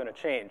much that's going to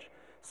change.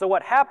 So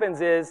what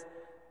happens is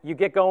you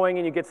get going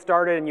and you get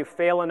started and you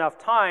fail enough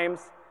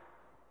times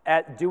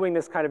at doing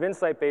this kind of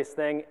insight-based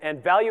thing,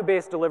 and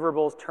value-based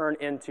deliverables turn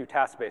into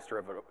task-based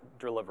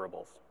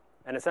deliverables.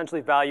 And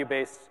essentially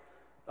value-based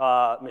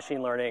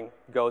machine learning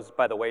goes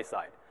by the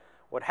wayside.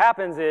 What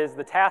happens is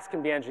the task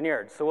can be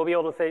engineered. So we'll be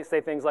able to say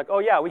things like, oh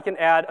yeah, we can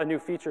add a new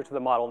feature to the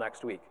model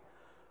next week.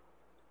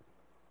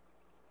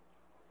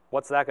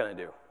 What's that going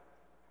to do?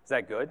 Is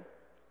that good?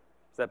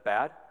 Is that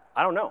bad?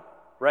 I don't know,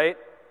 right?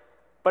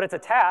 But it's a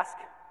task,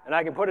 and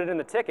I can put it in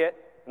the ticket,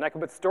 and I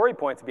can put story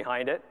points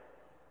behind it,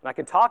 and I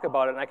can talk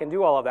about it, and I can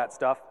do all of that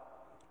stuff,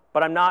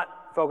 but I'm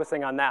not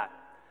focusing on that.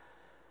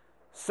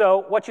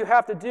 So what you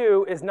have to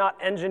do is not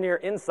engineer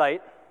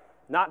insight,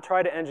 not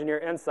try to engineer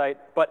insight,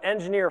 but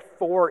engineer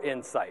for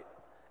insight.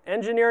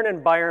 Engineer an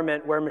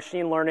environment where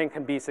machine learning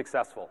can be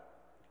successful.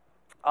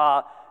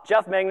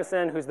 Jeff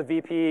Magnuson, who's the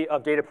VP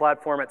of Data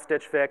Platform at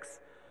Stitch Fix,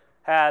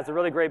 has a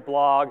really great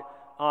blog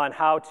on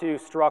how to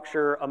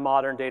structure a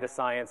modern data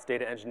science,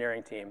 data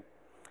engineering team.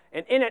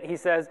 And in it, he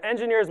says,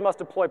 engineers must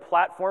deploy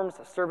platforms,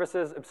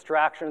 services,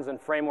 abstractions, and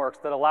frameworks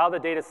that allow the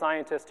data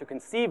scientists to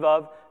conceive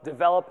of,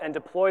 develop, and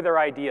deploy their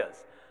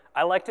ideas.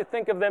 I like to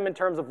think of them in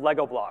terms of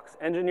Lego blocks.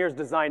 Engineers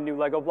design new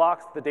Lego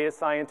blocks. The data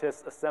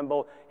scientists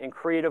assemble in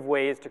creative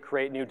ways to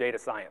create new data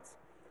science.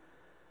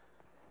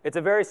 It's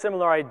a very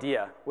similar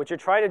idea. What you're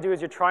trying to do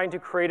is you're trying to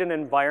create an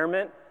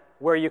environment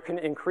where you can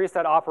increase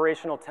that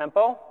operational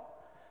tempo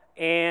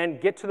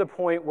and get to the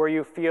point where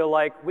you feel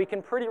like we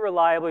can pretty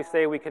reliably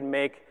say we can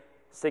make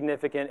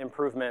significant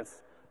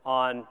improvements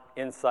on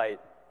insight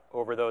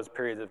over those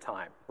periods of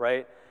time,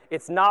 right?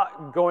 It's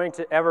not going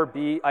to ever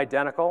be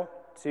identical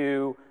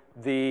to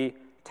the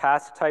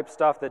task type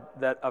stuff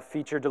that a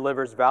feature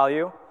delivers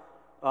value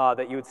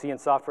that you would see in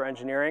software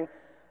engineering,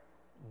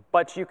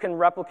 but you can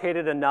replicate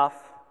it enough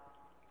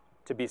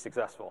to be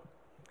successful.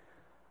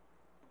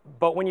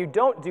 But when you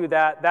don't do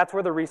that, that's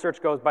where the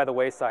research goes by the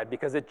wayside,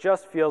 because it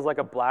just feels like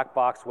a black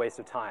box waste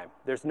of time.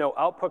 There's no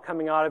output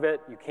coming out of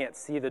it. You can't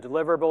see the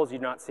deliverables.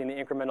 You're not seeing the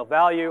incremental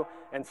value.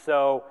 And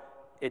so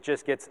it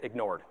just gets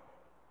ignored.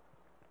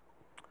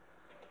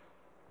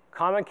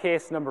 Common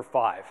case number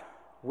 5,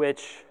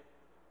 which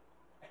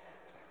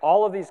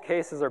all of these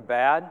cases are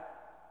bad,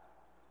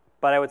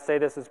 but I would say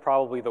this is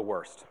probably the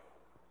worst.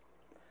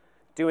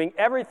 Doing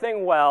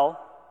everything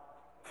well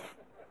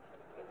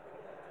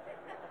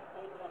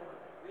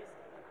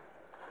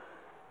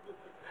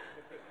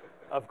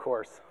of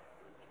course.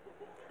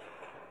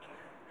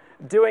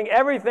 Doing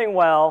everything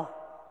well,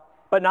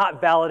 but not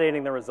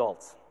validating the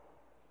results.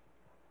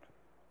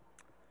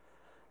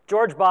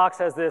 George Box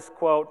has this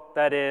quote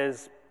that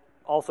is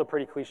also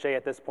pretty cliche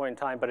at this point in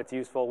time, but it's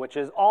useful, which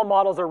is, all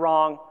models are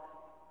wrong,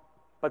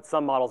 but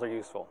some models are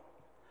useful.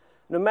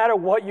 No matter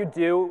what you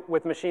do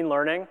with machine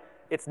learning,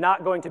 it's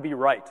not going to be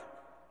right.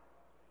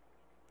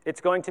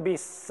 It's going to be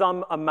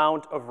some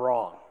amount of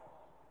wrong.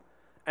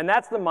 And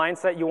that's the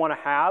mindset you want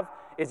to have,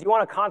 is you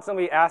want to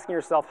constantly be asking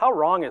yourself, how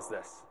wrong is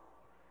this?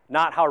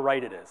 Not how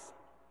right it is,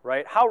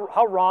 right?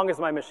 How wrong is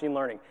my machine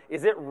learning?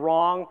 Is it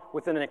wrong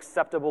within an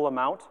acceptable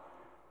amount,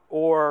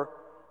 or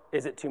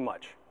is it too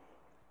much?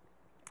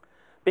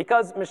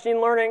 Because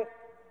machine learning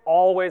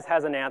always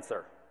has an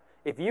answer.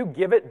 If you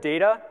give it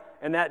data,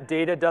 and that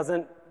data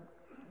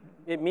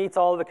it meets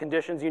all of the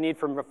conditions you need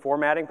from a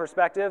formatting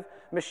perspective,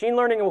 machine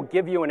learning will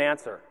give you an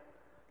answer.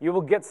 You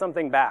will get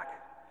something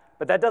back.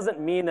 But that doesn't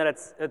mean that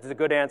it's a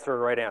good answer or a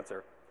right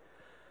answer.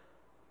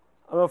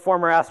 I'm a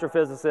former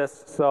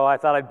astrophysicist, so I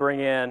thought I'd bring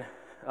in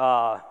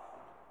a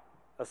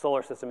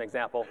solar system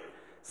example.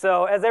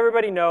 So as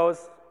everybody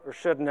knows, or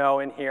should know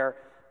in here,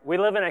 we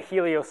live in a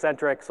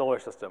heliocentric solar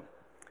system.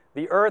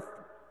 The Earth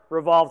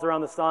revolves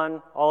around the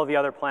sun. All of the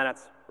other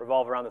planets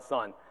revolve around the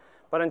sun.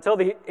 But until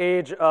the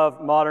age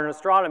of modern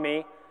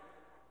astronomy,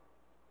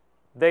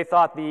 they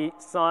thought the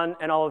sun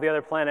and all of the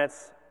other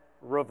planets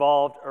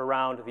revolved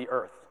around the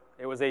Earth.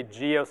 It was a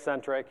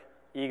geocentric,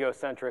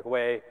 egocentric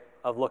way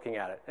of looking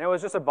at it. And it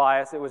was just a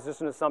bias. It was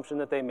just an assumption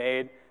that they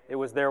made. It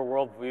was their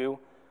worldview.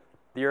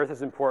 The Earth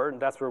is important.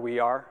 That's where we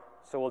are.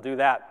 So we'll do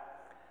that.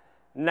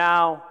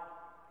 Now,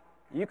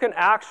 you can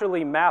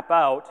actually map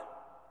out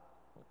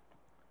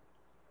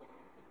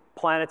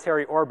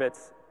planetary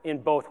orbits in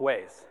both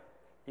ways.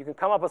 You can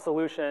come up with a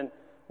solution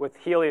with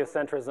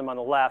heliocentrism on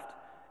the left,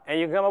 and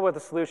you can come up with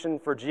a solution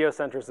for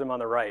geocentrism on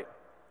the right.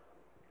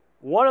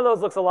 One of those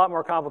looks a lot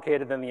more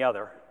complicated than the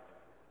other.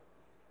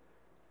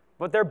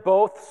 But they're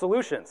both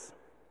solutions.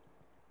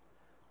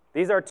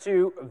 These are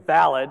two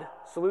valid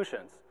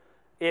solutions.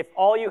 If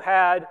all you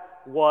had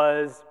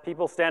was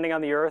people standing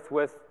on the Earth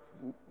with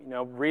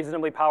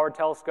reasonably powered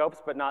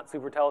telescopes, but not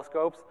super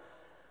telescopes,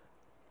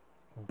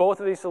 both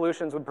of these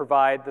solutions would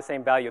provide the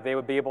same value. They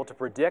would be able to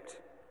predict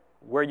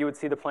where you would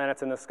see the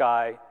planets in the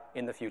sky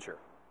in the future.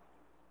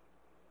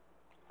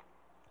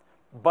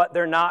 But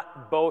they're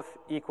not both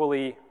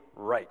equally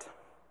right.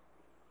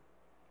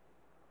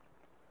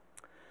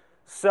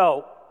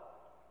 So,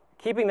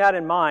 keeping that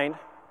in mind,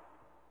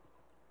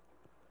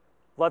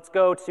 let's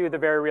go to the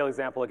very real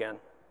example again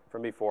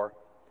from before.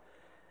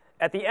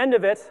 At the end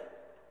of it,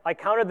 I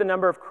counted the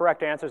number of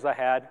correct answers I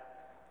had,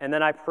 and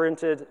then I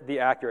printed the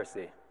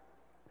accuracy.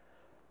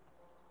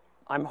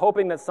 I'm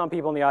hoping that some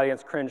people in the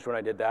audience cringed when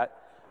I did that,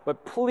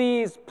 but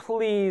please,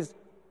 please,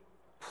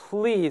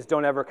 please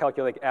don't ever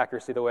calculate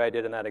accuracy the way I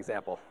did in that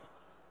example,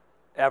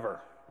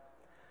 ever.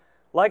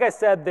 Like I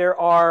said,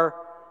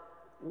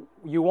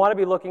 you want to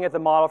be looking at the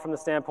model from the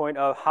standpoint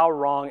of how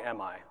wrong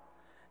am I?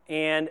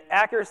 And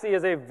accuracy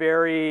is a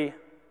very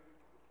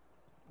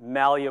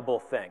malleable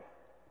thing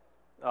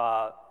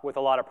with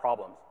a lot of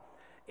problems.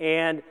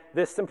 And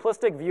this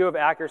simplistic view of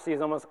accuracy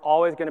is almost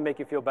always going to make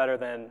you feel better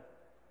than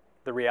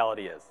the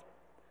reality is.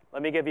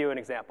 Let me give you an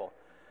example.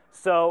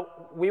 So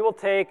we will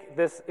take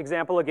this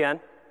example again,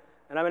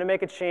 and I'm going to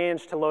make a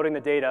change to loading the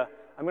data.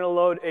 I'm going to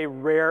load a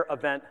rare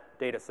event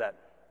data set.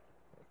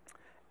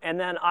 And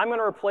then I'm going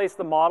to replace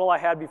the model I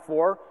had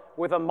before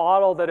with a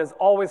model that is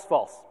always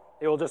false.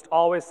 It will just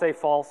always say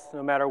false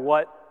no matter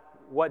what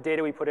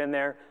data we put in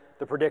there.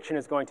 The prediction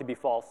is going to be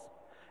false.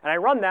 And I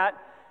run that,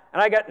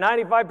 and I get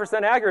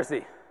 95%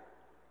 accuracy.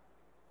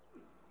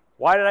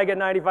 Why did I get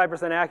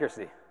 95%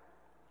 accuracy?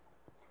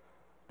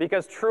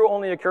 Because true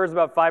only occurs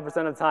about 5%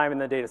 of the time in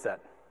the data set.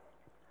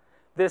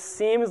 This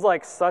seems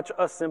like such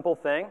a simple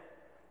thing,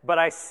 but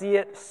I see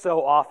it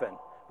so often,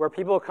 where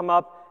people come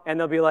up and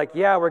they'll be like,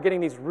 yeah, we're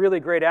getting these really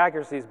great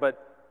accuracies,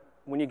 but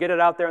when you get it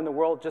out there in the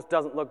world, it just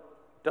doesn't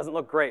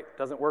look great,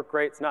 doesn't work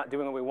great, it's not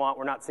doing what we want,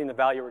 we're not seeing the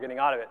value we're getting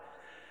out of it.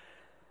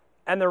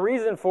 And the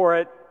reason for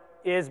it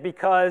is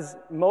because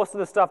most of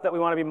the stuff that we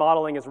want to be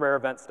modeling is rare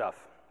event stuff,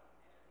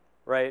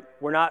 right?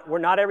 We're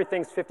not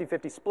everything's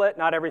 50-50 split,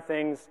 not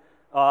everything's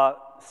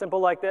simple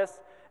like this.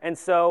 And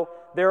so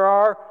there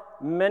are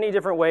many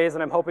different ways,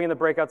 and I'm hoping in the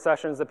breakout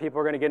sessions that people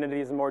are going to get into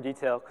these in more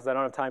detail, because I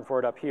don't have time for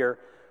it up here,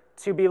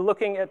 to be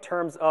looking at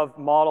terms of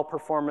model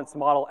performance,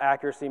 model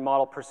accuracy,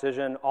 model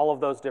precision, all of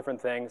those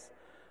different things,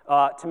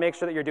 to make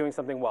sure that you're doing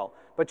something well.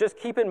 But just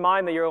keep in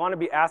mind that you want to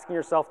be asking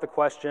yourself the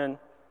question,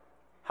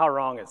 how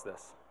wrong is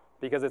this?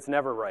 Because it's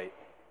never right.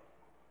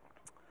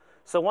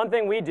 So one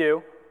thing we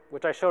do,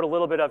 which I showed a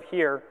little bit of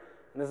here,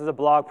 and this is a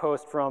blog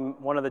post from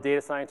one of the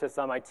data scientists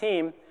on my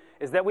team,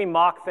 is that we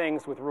mock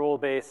things with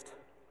rule-based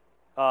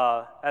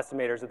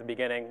estimators at the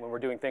beginning when we're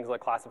doing things like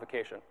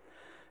classification.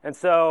 And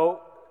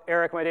so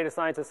Eric, my data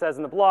scientist, says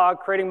in the blog,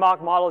 creating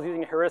mock models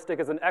using a heuristic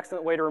is an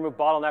excellent way to remove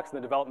bottlenecks in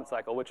the development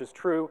cycle, which is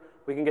true.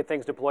 We can get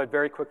things deployed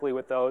very quickly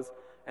with those,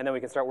 and then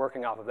we can start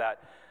working off of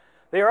that.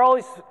 They are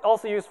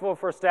also useful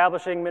for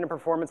establishing minimum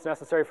performance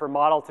necessary for a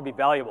model to be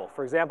valuable.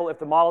 For example, if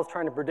the model is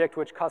trying to predict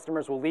which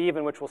customers will leave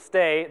and which will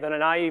stay, then a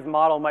naive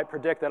model might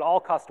predict that all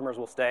customers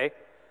will stay.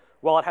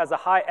 While it has a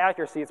high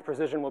accuracy, its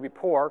precision will be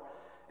poor,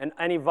 and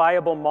any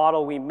viable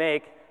model we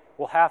make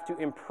will have to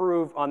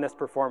improve on this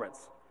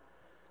performance.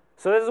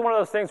 So this is one of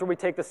those things where we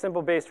take the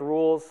simple-based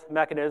rules,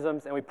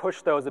 mechanisms, and we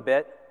push those a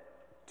bit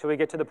till we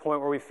get to the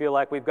point where we feel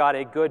like we've got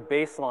a good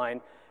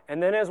baseline.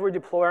 And then as we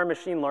deploy our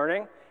machine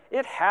learning,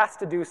 it has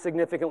to do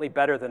significantly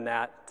better than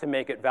that to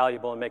make it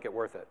valuable and make it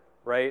worth it,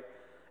 right?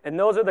 And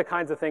those are the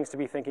kinds of things to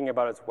be thinking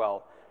about as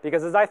well.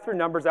 Because as I threw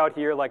numbers out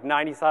here, like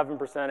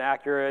 97%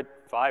 accurate,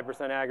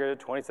 5% accurate,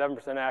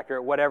 27%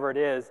 accurate, whatever it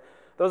is,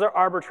 those are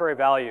arbitrary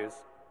values,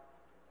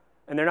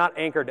 and they're not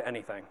anchored to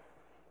anything.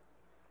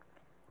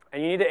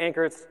 And you need to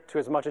anchor it to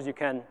as much as you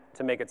can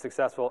to make it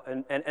successful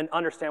and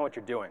understand what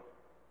you're doing.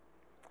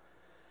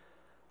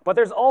 But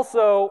there's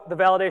also the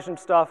validation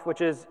stuff,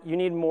 which is you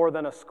need more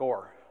than a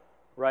score,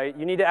 right?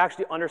 You need to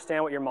actually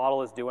understand what your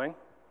model is doing.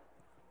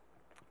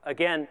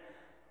 Again,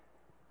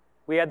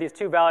 we had these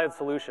two valued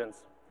solutions.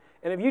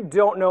 And if you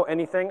don't know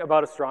anything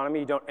about astronomy,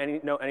 you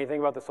don't know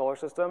anything about the solar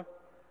system,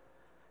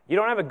 you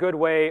don't have a good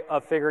way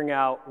of figuring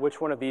out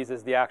which one of these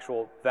is the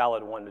actual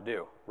valid one to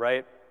do,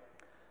 right?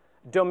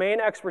 Domain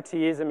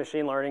expertise in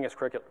machine learning is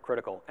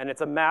critical, and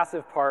it's a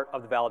massive part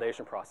of the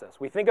validation process.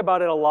 We think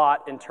about it a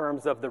lot in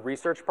terms of the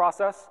research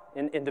process.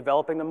 In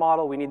developing the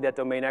model, we need that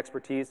domain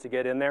expertise to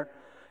get in there.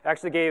 I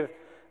actually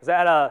was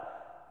at a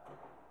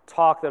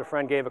talk that a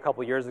friend gave a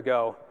couple years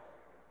ago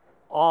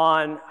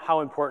on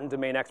how important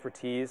domain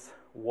expertise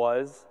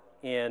was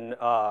in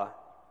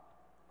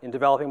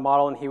developing a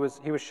model, and he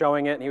was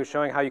showing it, and he was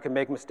showing how you can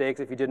make mistakes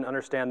if you didn't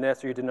understand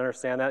this or you didn't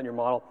understand that in your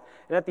model.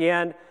 And at the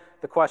end,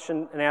 the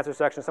question and answer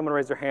section, someone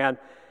raised their hand,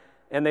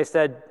 and they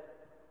said,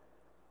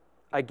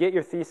 I get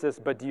your thesis,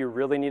 but do you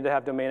really need to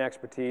have domain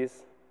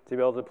expertise to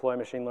be able to deploy a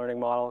machine learning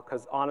model?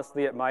 Because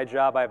honestly, at my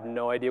job, I have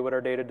no idea what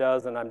our data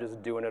does, and I'm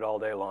just doing it all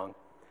day long.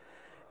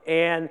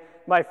 And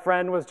my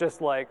friend was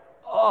just like,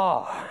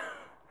 oh,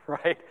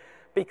 right?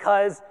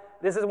 Because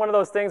this is one of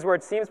those things where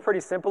it seems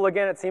pretty simple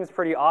again, it seems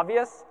pretty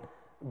obvious,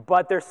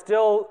 but there's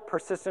still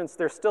persistence,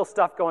 there's still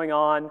stuff going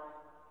on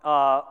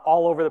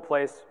all over the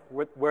place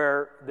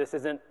where this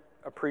isn't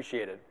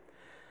appreciated.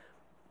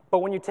 But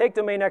when you take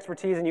domain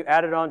expertise and you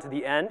add it on to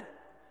the end,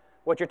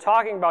 what you're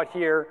talking about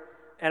here,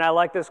 and I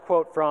like this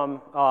quote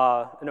from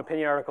an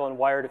opinion article in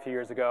Wired a few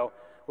years ago,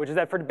 which is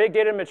that for big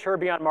data to mature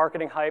beyond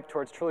marketing hype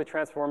towards truly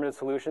transformative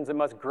solutions, it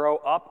must grow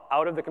up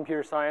out of the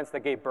computer science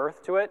that gave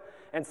birth to it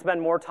and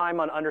spend more time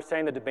on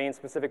understanding the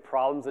domain-specific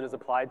problems it is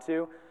applied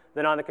to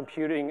than on the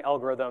computing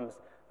algorithms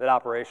that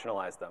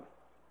operationalize them.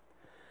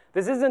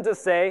 This isn't to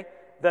say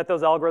that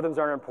those algorithms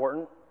aren't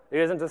important. It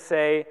isn't to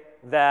say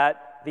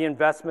that the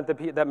investment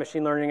that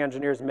machine learning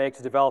engineers make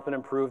to develop and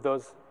improve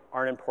those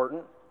aren't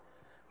important.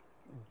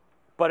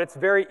 But it's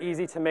very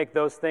easy to make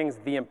those things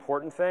the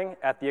important thing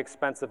at the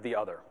expense of the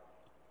other.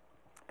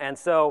 And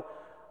so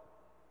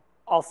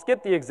I'll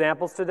skip the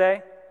examples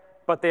today,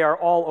 but they are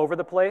all over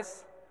the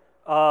place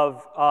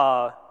of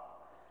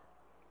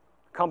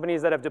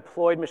companies that have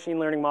deployed machine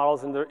learning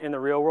models in the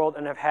real world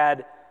and have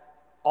had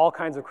all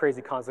kinds of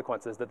crazy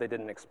consequences that they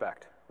didn't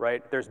expect,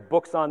 right? There's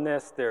books on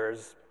this,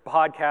 there's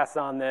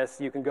podcasts on this,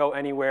 you can go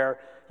anywhere.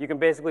 You can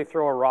basically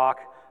throw a rock,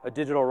 a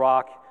digital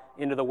rock,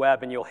 into the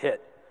web and you'll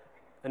hit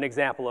an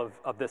example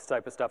of this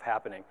type of stuff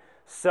happening.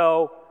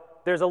 So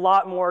there's a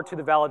lot more to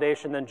the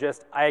validation than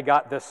just, I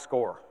got this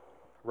score,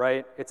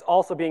 right? It's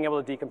also being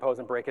able to decompose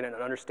and break it in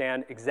and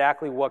understand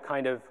exactly what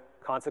kind of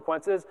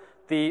consequences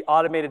the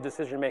automated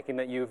decision-making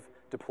that you've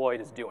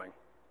deployed is doing.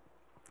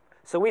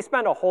 So we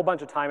spend a whole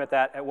bunch of time at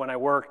that when I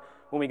work,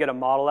 when we get a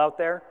model out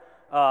there,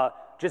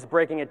 just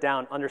breaking it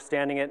down,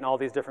 understanding it in all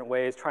these different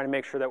ways, trying to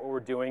make sure that what we're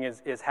doing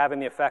is having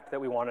the effect that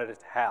we wanted it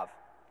to have.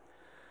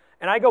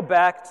 And I go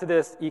back to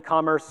this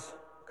e-commerce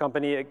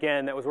company,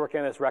 again, that was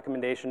working on this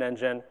recommendation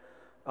engine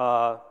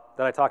that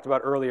I talked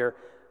about earlier.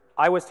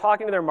 I was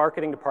talking to their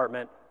marketing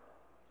department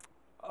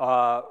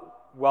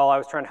while I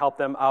was trying to help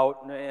them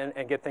out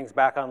and get things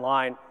back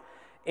online.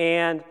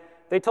 And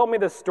they told me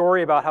this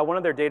story about how one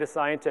of their data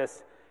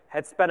scientists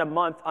had spent a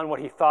month on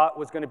what he thought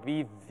was going to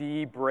be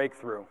the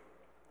breakthrough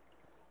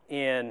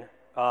in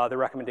the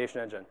recommendation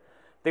engine.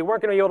 They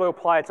weren't going to be able to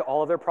apply it to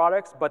all of their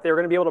products, but they were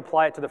going to be able to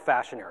apply it to the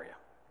fashion area.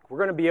 We're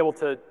going to be able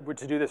to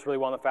do this really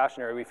well in the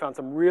fashion area. We found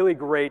some really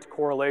great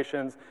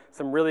correlations,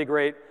 some really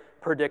great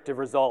predictive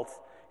results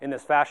in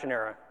this fashion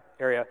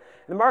area. And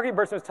the marketing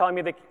person was telling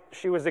me that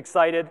she was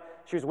excited.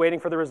 She was waiting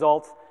for the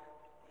results.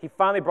 He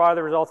finally brought her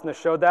the results and they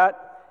showed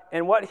that.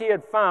 And what he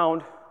had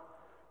found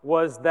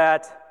was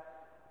that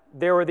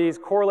there were these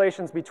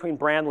correlations between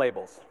brand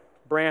labels.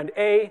 Brand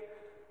A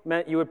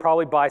meant you would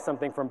probably buy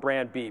something from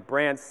brand B.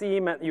 Brand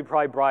C meant you'd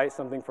probably buy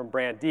something from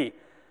brand D.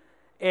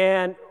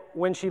 And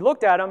when she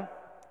looked at them,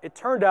 it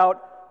turned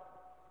out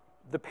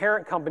the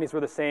parent companies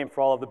were the same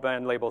for all of the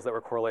brand labels that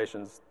were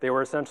correlations. They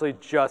were essentially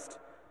just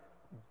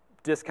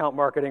discount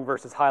marketing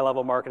versus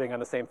high-level marketing on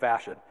the same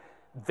fashion.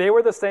 They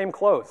were the same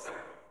clothes.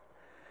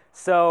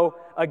 So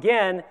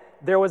again,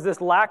 there was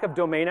this lack of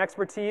domain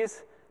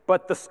expertise,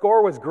 but the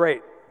score was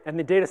great. And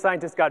the data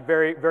scientists got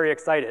very, very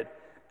excited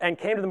and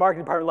came to the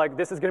marketing department like,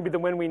 this is going to be the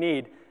win we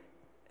need.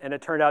 And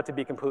it turned out to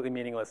be completely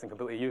meaningless and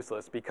completely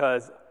useless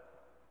because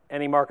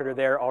any marketer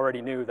there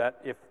already knew that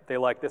if they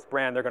like this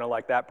brand, they're going to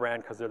like that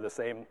brand because they're the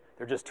same.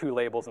 They're just two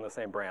labels in the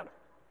same brand.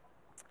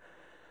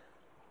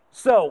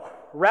 So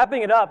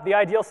wrapping it up, the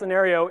ideal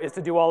scenario is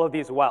to do all of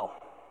these well,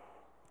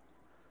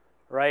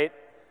 right?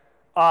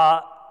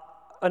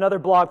 Another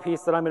blog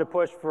piece that I'm going to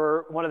push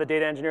for one of the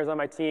data engineers on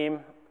my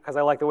team, because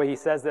I like the way he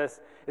says this,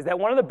 is that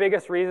one of the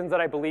biggest reasons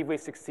that I believe we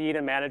succeed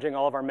in managing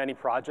all of our many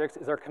projects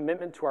is our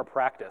commitment to our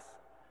practice.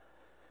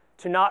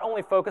 To not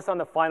only focus on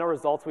the final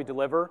results we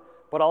deliver,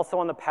 but also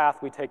on the path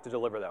we take to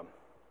deliver them.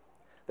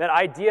 That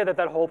idea that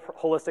whole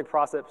holistic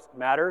process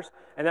matters,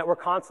 and that we're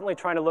constantly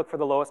trying to look for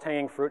the lowest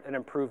hanging fruit and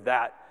improve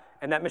that.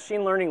 And that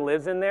machine learning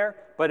lives in there,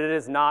 but it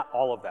is not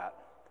all of that.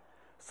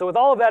 So with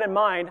all of that in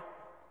mind,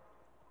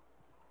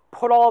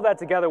 put all of that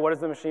together, what is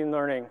the machine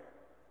learning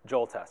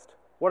Joel test?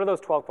 What are those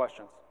 12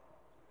 questions?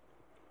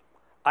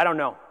 I don't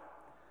know.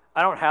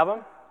 I don't have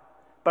them,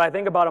 but I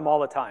think about them all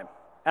the time.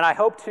 And I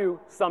hope to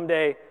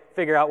someday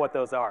figure out what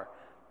those are.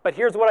 But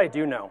here's what I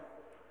do know.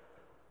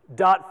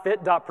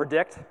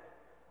 .fit.predict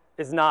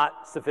is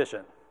not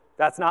sufficient.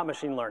 That's not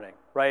machine learning,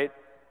 right?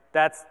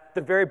 That's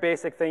the very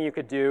basic thing you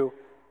could do.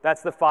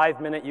 That's the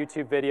 5-minute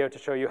YouTube video to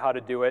show you how to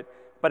do it.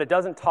 But it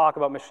doesn't talk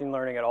about machine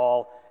learning at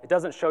all. It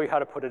doesn't show you how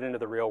to put it into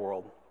the real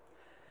world.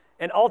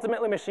 And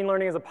ultimately, machine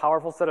learning is a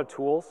powerful set of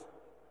tools,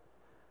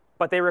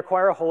 but they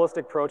require a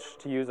holistic approach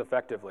to use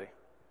effectively.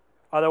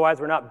 Otherwise,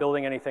 we're not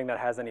building anything that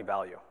has any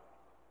value.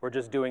 We're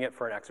just doing it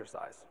for an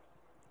exercise.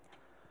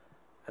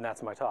 And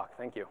that's my talk.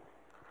 Thank you.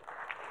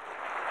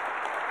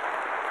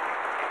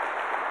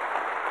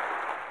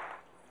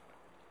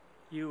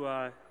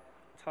 You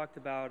talked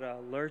about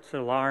alerts,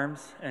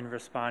 alarms, and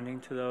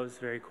responding to those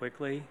very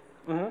quickly.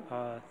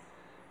 Mm-hmm.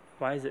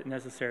 Why is it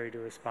necessary to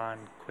respond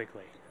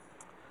quickly?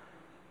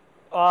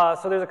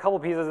 So there's a couple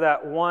pieces of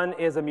that. One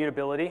is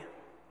immutability.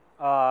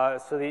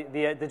 So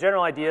the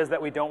general idea is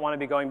that we don't want to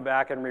be going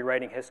back and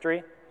rewriting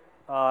history.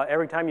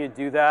 Every time you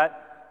do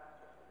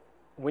that,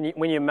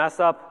 when you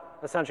mess up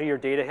essentially your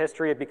data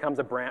history, it becomes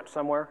a branch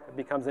somewhere. It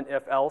becomes an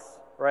if-else,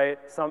 right?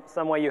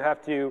 Some way you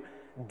have to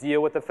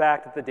deal with the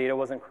fact that the data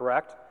wasn't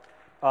correct.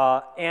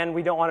 And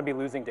we don't want to be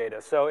losing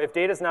data. So if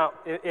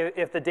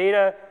the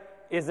data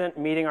isn't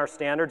meeting our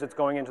standards, it's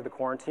going into the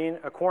quarantine.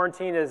 A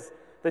quarantine is,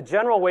 the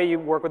general way you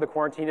work with a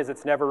quarantine is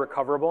it's never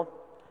recoverable.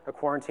 A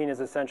quarantine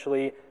is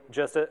essentially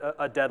just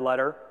a dead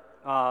letter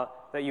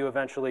that you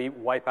eventually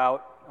wipe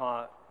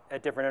out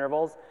at different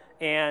intervals.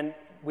 And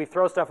we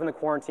throw stuff in the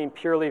quarantine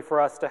purely for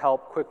us to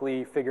help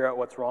quickly figure out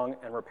what's wrong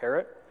and repair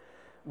it.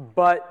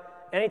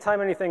 But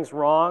anytime anything's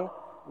wrong,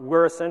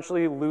 we're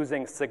essentially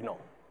losing signal.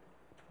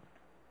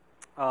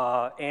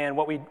 And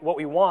what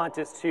we want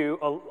is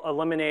to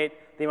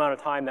eliminate the amount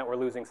of time that we're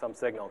losing some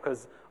signal,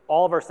 because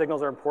all of our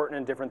signals are important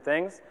in different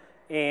things.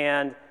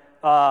 And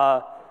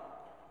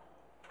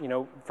you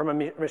know, from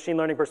a machine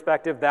learning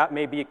perspective, that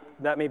may be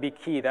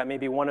key. That may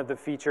be one of the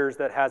features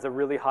that has a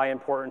really high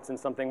importance in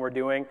something we're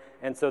doing.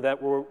 And so that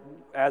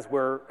as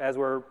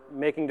we're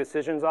making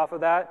decisions off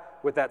of that,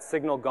 with that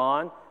signal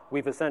gone,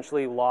 we've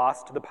essentially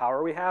lost the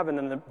power we have, and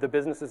then the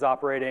business is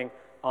operating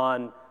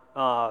on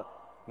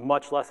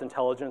much less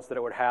intelligence than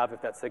it would have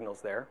if that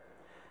signal's there.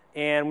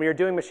 And when you're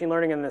doing machine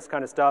learning and this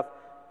kind of stuff,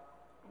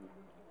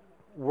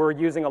 we're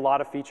using a lot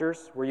of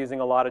features. We're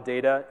using a lot of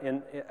data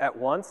at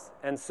once.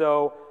 And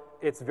so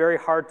it's very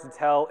hard to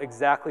tell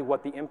exactly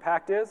what the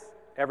impact is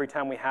every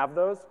time we have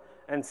those.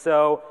 And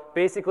so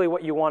basically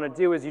what you want to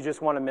do is you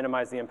just want to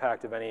minimize the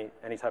impact of any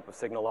type of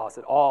signal loss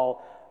at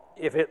all.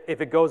 If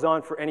it goes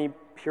on for any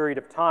period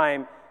of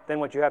time, then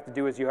what you have to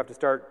do is you have to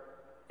start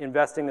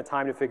investing the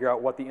time to figure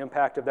out what the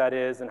impact of that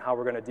is and how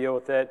we're going to deal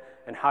with it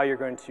and how you're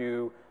going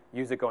to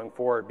use it going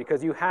forward.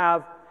 Because you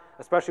have,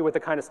 especially with the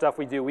kind of stuff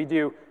we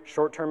do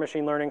short-term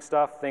machine learning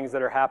stuff, things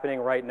that are happening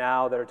right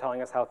now that are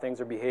telling us how things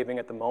are behaving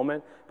at the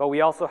moment. But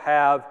we also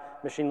have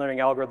machine learning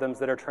algorithms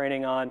that are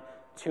training on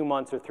 2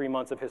 months or 3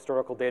 months of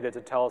historical data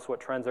to tell us what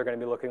trends are going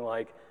to be looking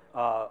like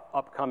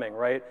upcoming,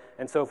 right?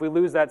 And so if we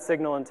lose that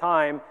signal in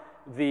time,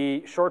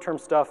 the short-term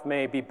stuff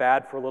may be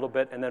bad for a little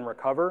bit and then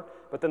recover,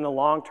 but then the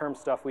long-term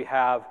stuff we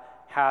have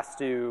has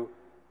to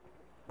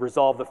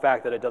resolve the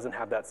fact that it doesn't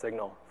have that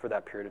signal for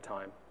that period of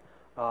time.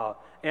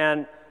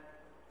 And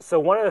so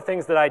one of the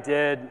things that I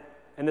did,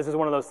 and this is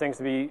one of those things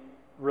to be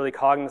really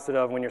cognizant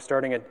of when you're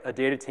starting a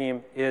data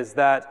team, is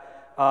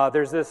that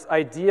there's this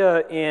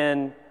idea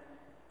in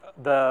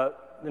the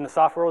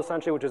software world,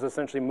 essentially, which is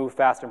essentially move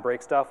fast and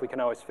break stuff. We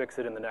can always fix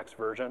it in the next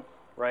version,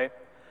 right?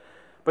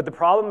 But the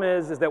problem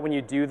is that when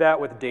you do that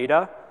with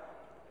data,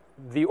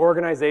 the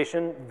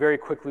organization very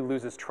quickly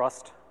loses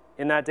trust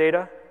in that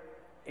data.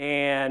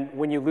 And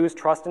when you lose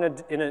trust in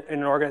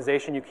an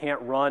organization, you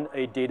can't run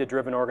a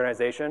data-driven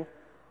organization.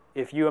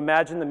 If you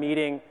imagine the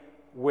meeting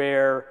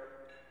where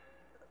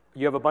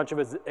you have a bunch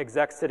of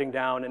execs sitting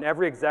down, and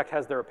every exec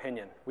has their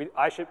opinion.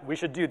 We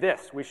should do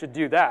this, we should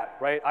do that,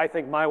 right? I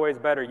think my way's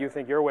better, you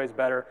think your way's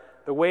better.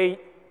 The way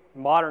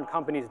modern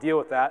companies deal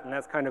with that, and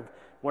that's kind of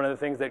one of the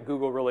things that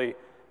Google really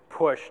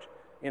pushed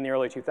in the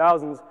early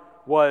 2000s,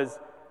 was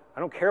I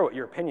don't care what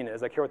your opinion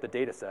is, I care what the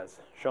data says.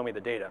 Show me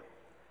the data.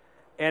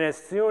 And as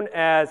soon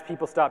as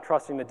people stop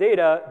trusting the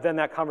data, then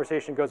that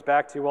conversation goes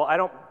back to, well, I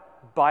don't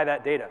buy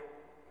that data.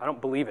 I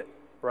don't believe it,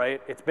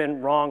 right? It's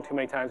been wrong too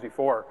many times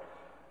before.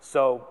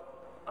 So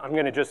I'm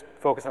going to just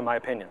focus on my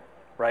opinion,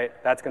 right?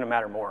 That's going to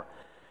matter more.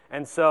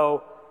 And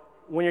so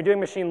when you're doing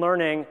machine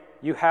learning,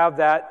 you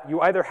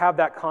either have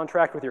that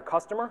contract with your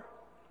customer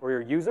or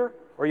your user,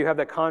 or you have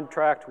that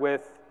contract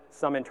with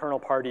some internal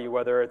party,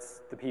 whether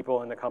it's the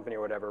people in the company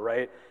or whatever,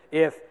 right?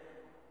 If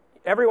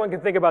everyone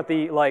can think about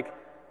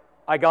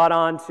I got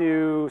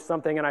onto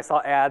something and I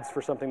saw ads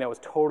for something that was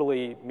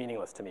totally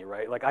meaningless to me,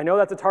 right? Like, I know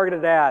that's a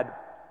targeted ad.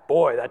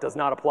 Boy, that does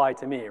not apply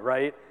to me,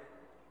 right?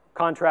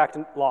 Contract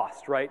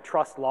lost, right?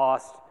 Trust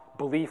lost,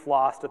 belief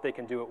lost that they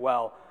can do it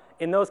well.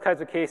 In those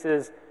kinds of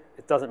cases,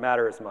 it doesn't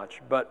matter as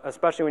much. But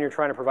especially when you're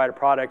trying to provide a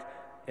product,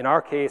 in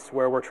our case,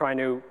 where we're trying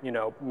to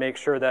make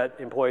sure that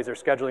employees are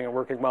scheduling and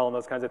working well and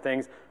those kinds of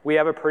things, we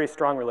have a pretty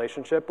strong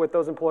relationship with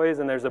those employees,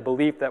 and there's a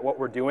belief that what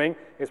we're doing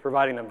is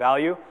providing them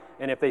value.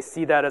 And if they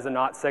see that as a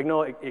not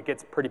signal, it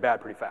gets pretty bad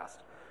pretty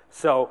fast.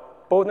 So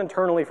both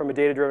internally from a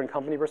data-driven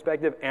company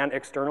perspective and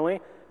externally,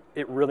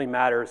 it really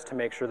matters to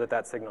make sure that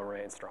that signal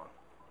remains strong.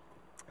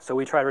 So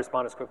we try to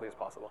respond as quickly as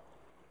possible.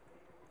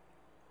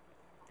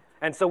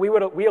 And so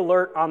we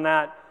alert on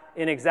that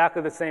in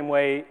exactly the same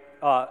way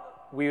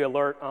we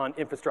alert on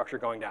infrastructure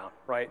going down,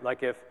 right?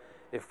 Like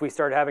if we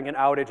start having an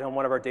outage on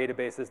one of our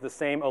databases, the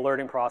same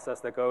alerting process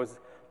that goes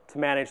to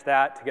manage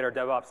that, to get our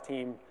DevOps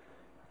team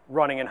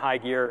running in high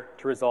gear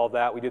to resolve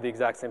that. We do the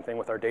exact same thing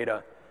with our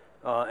data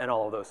and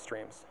all of those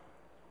streams.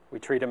 We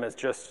treat them as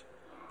just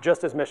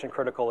as mission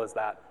critical as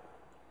that.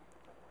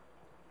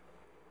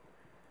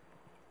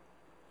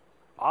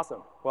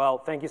 Awesome. Well,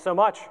 thank you so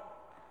much.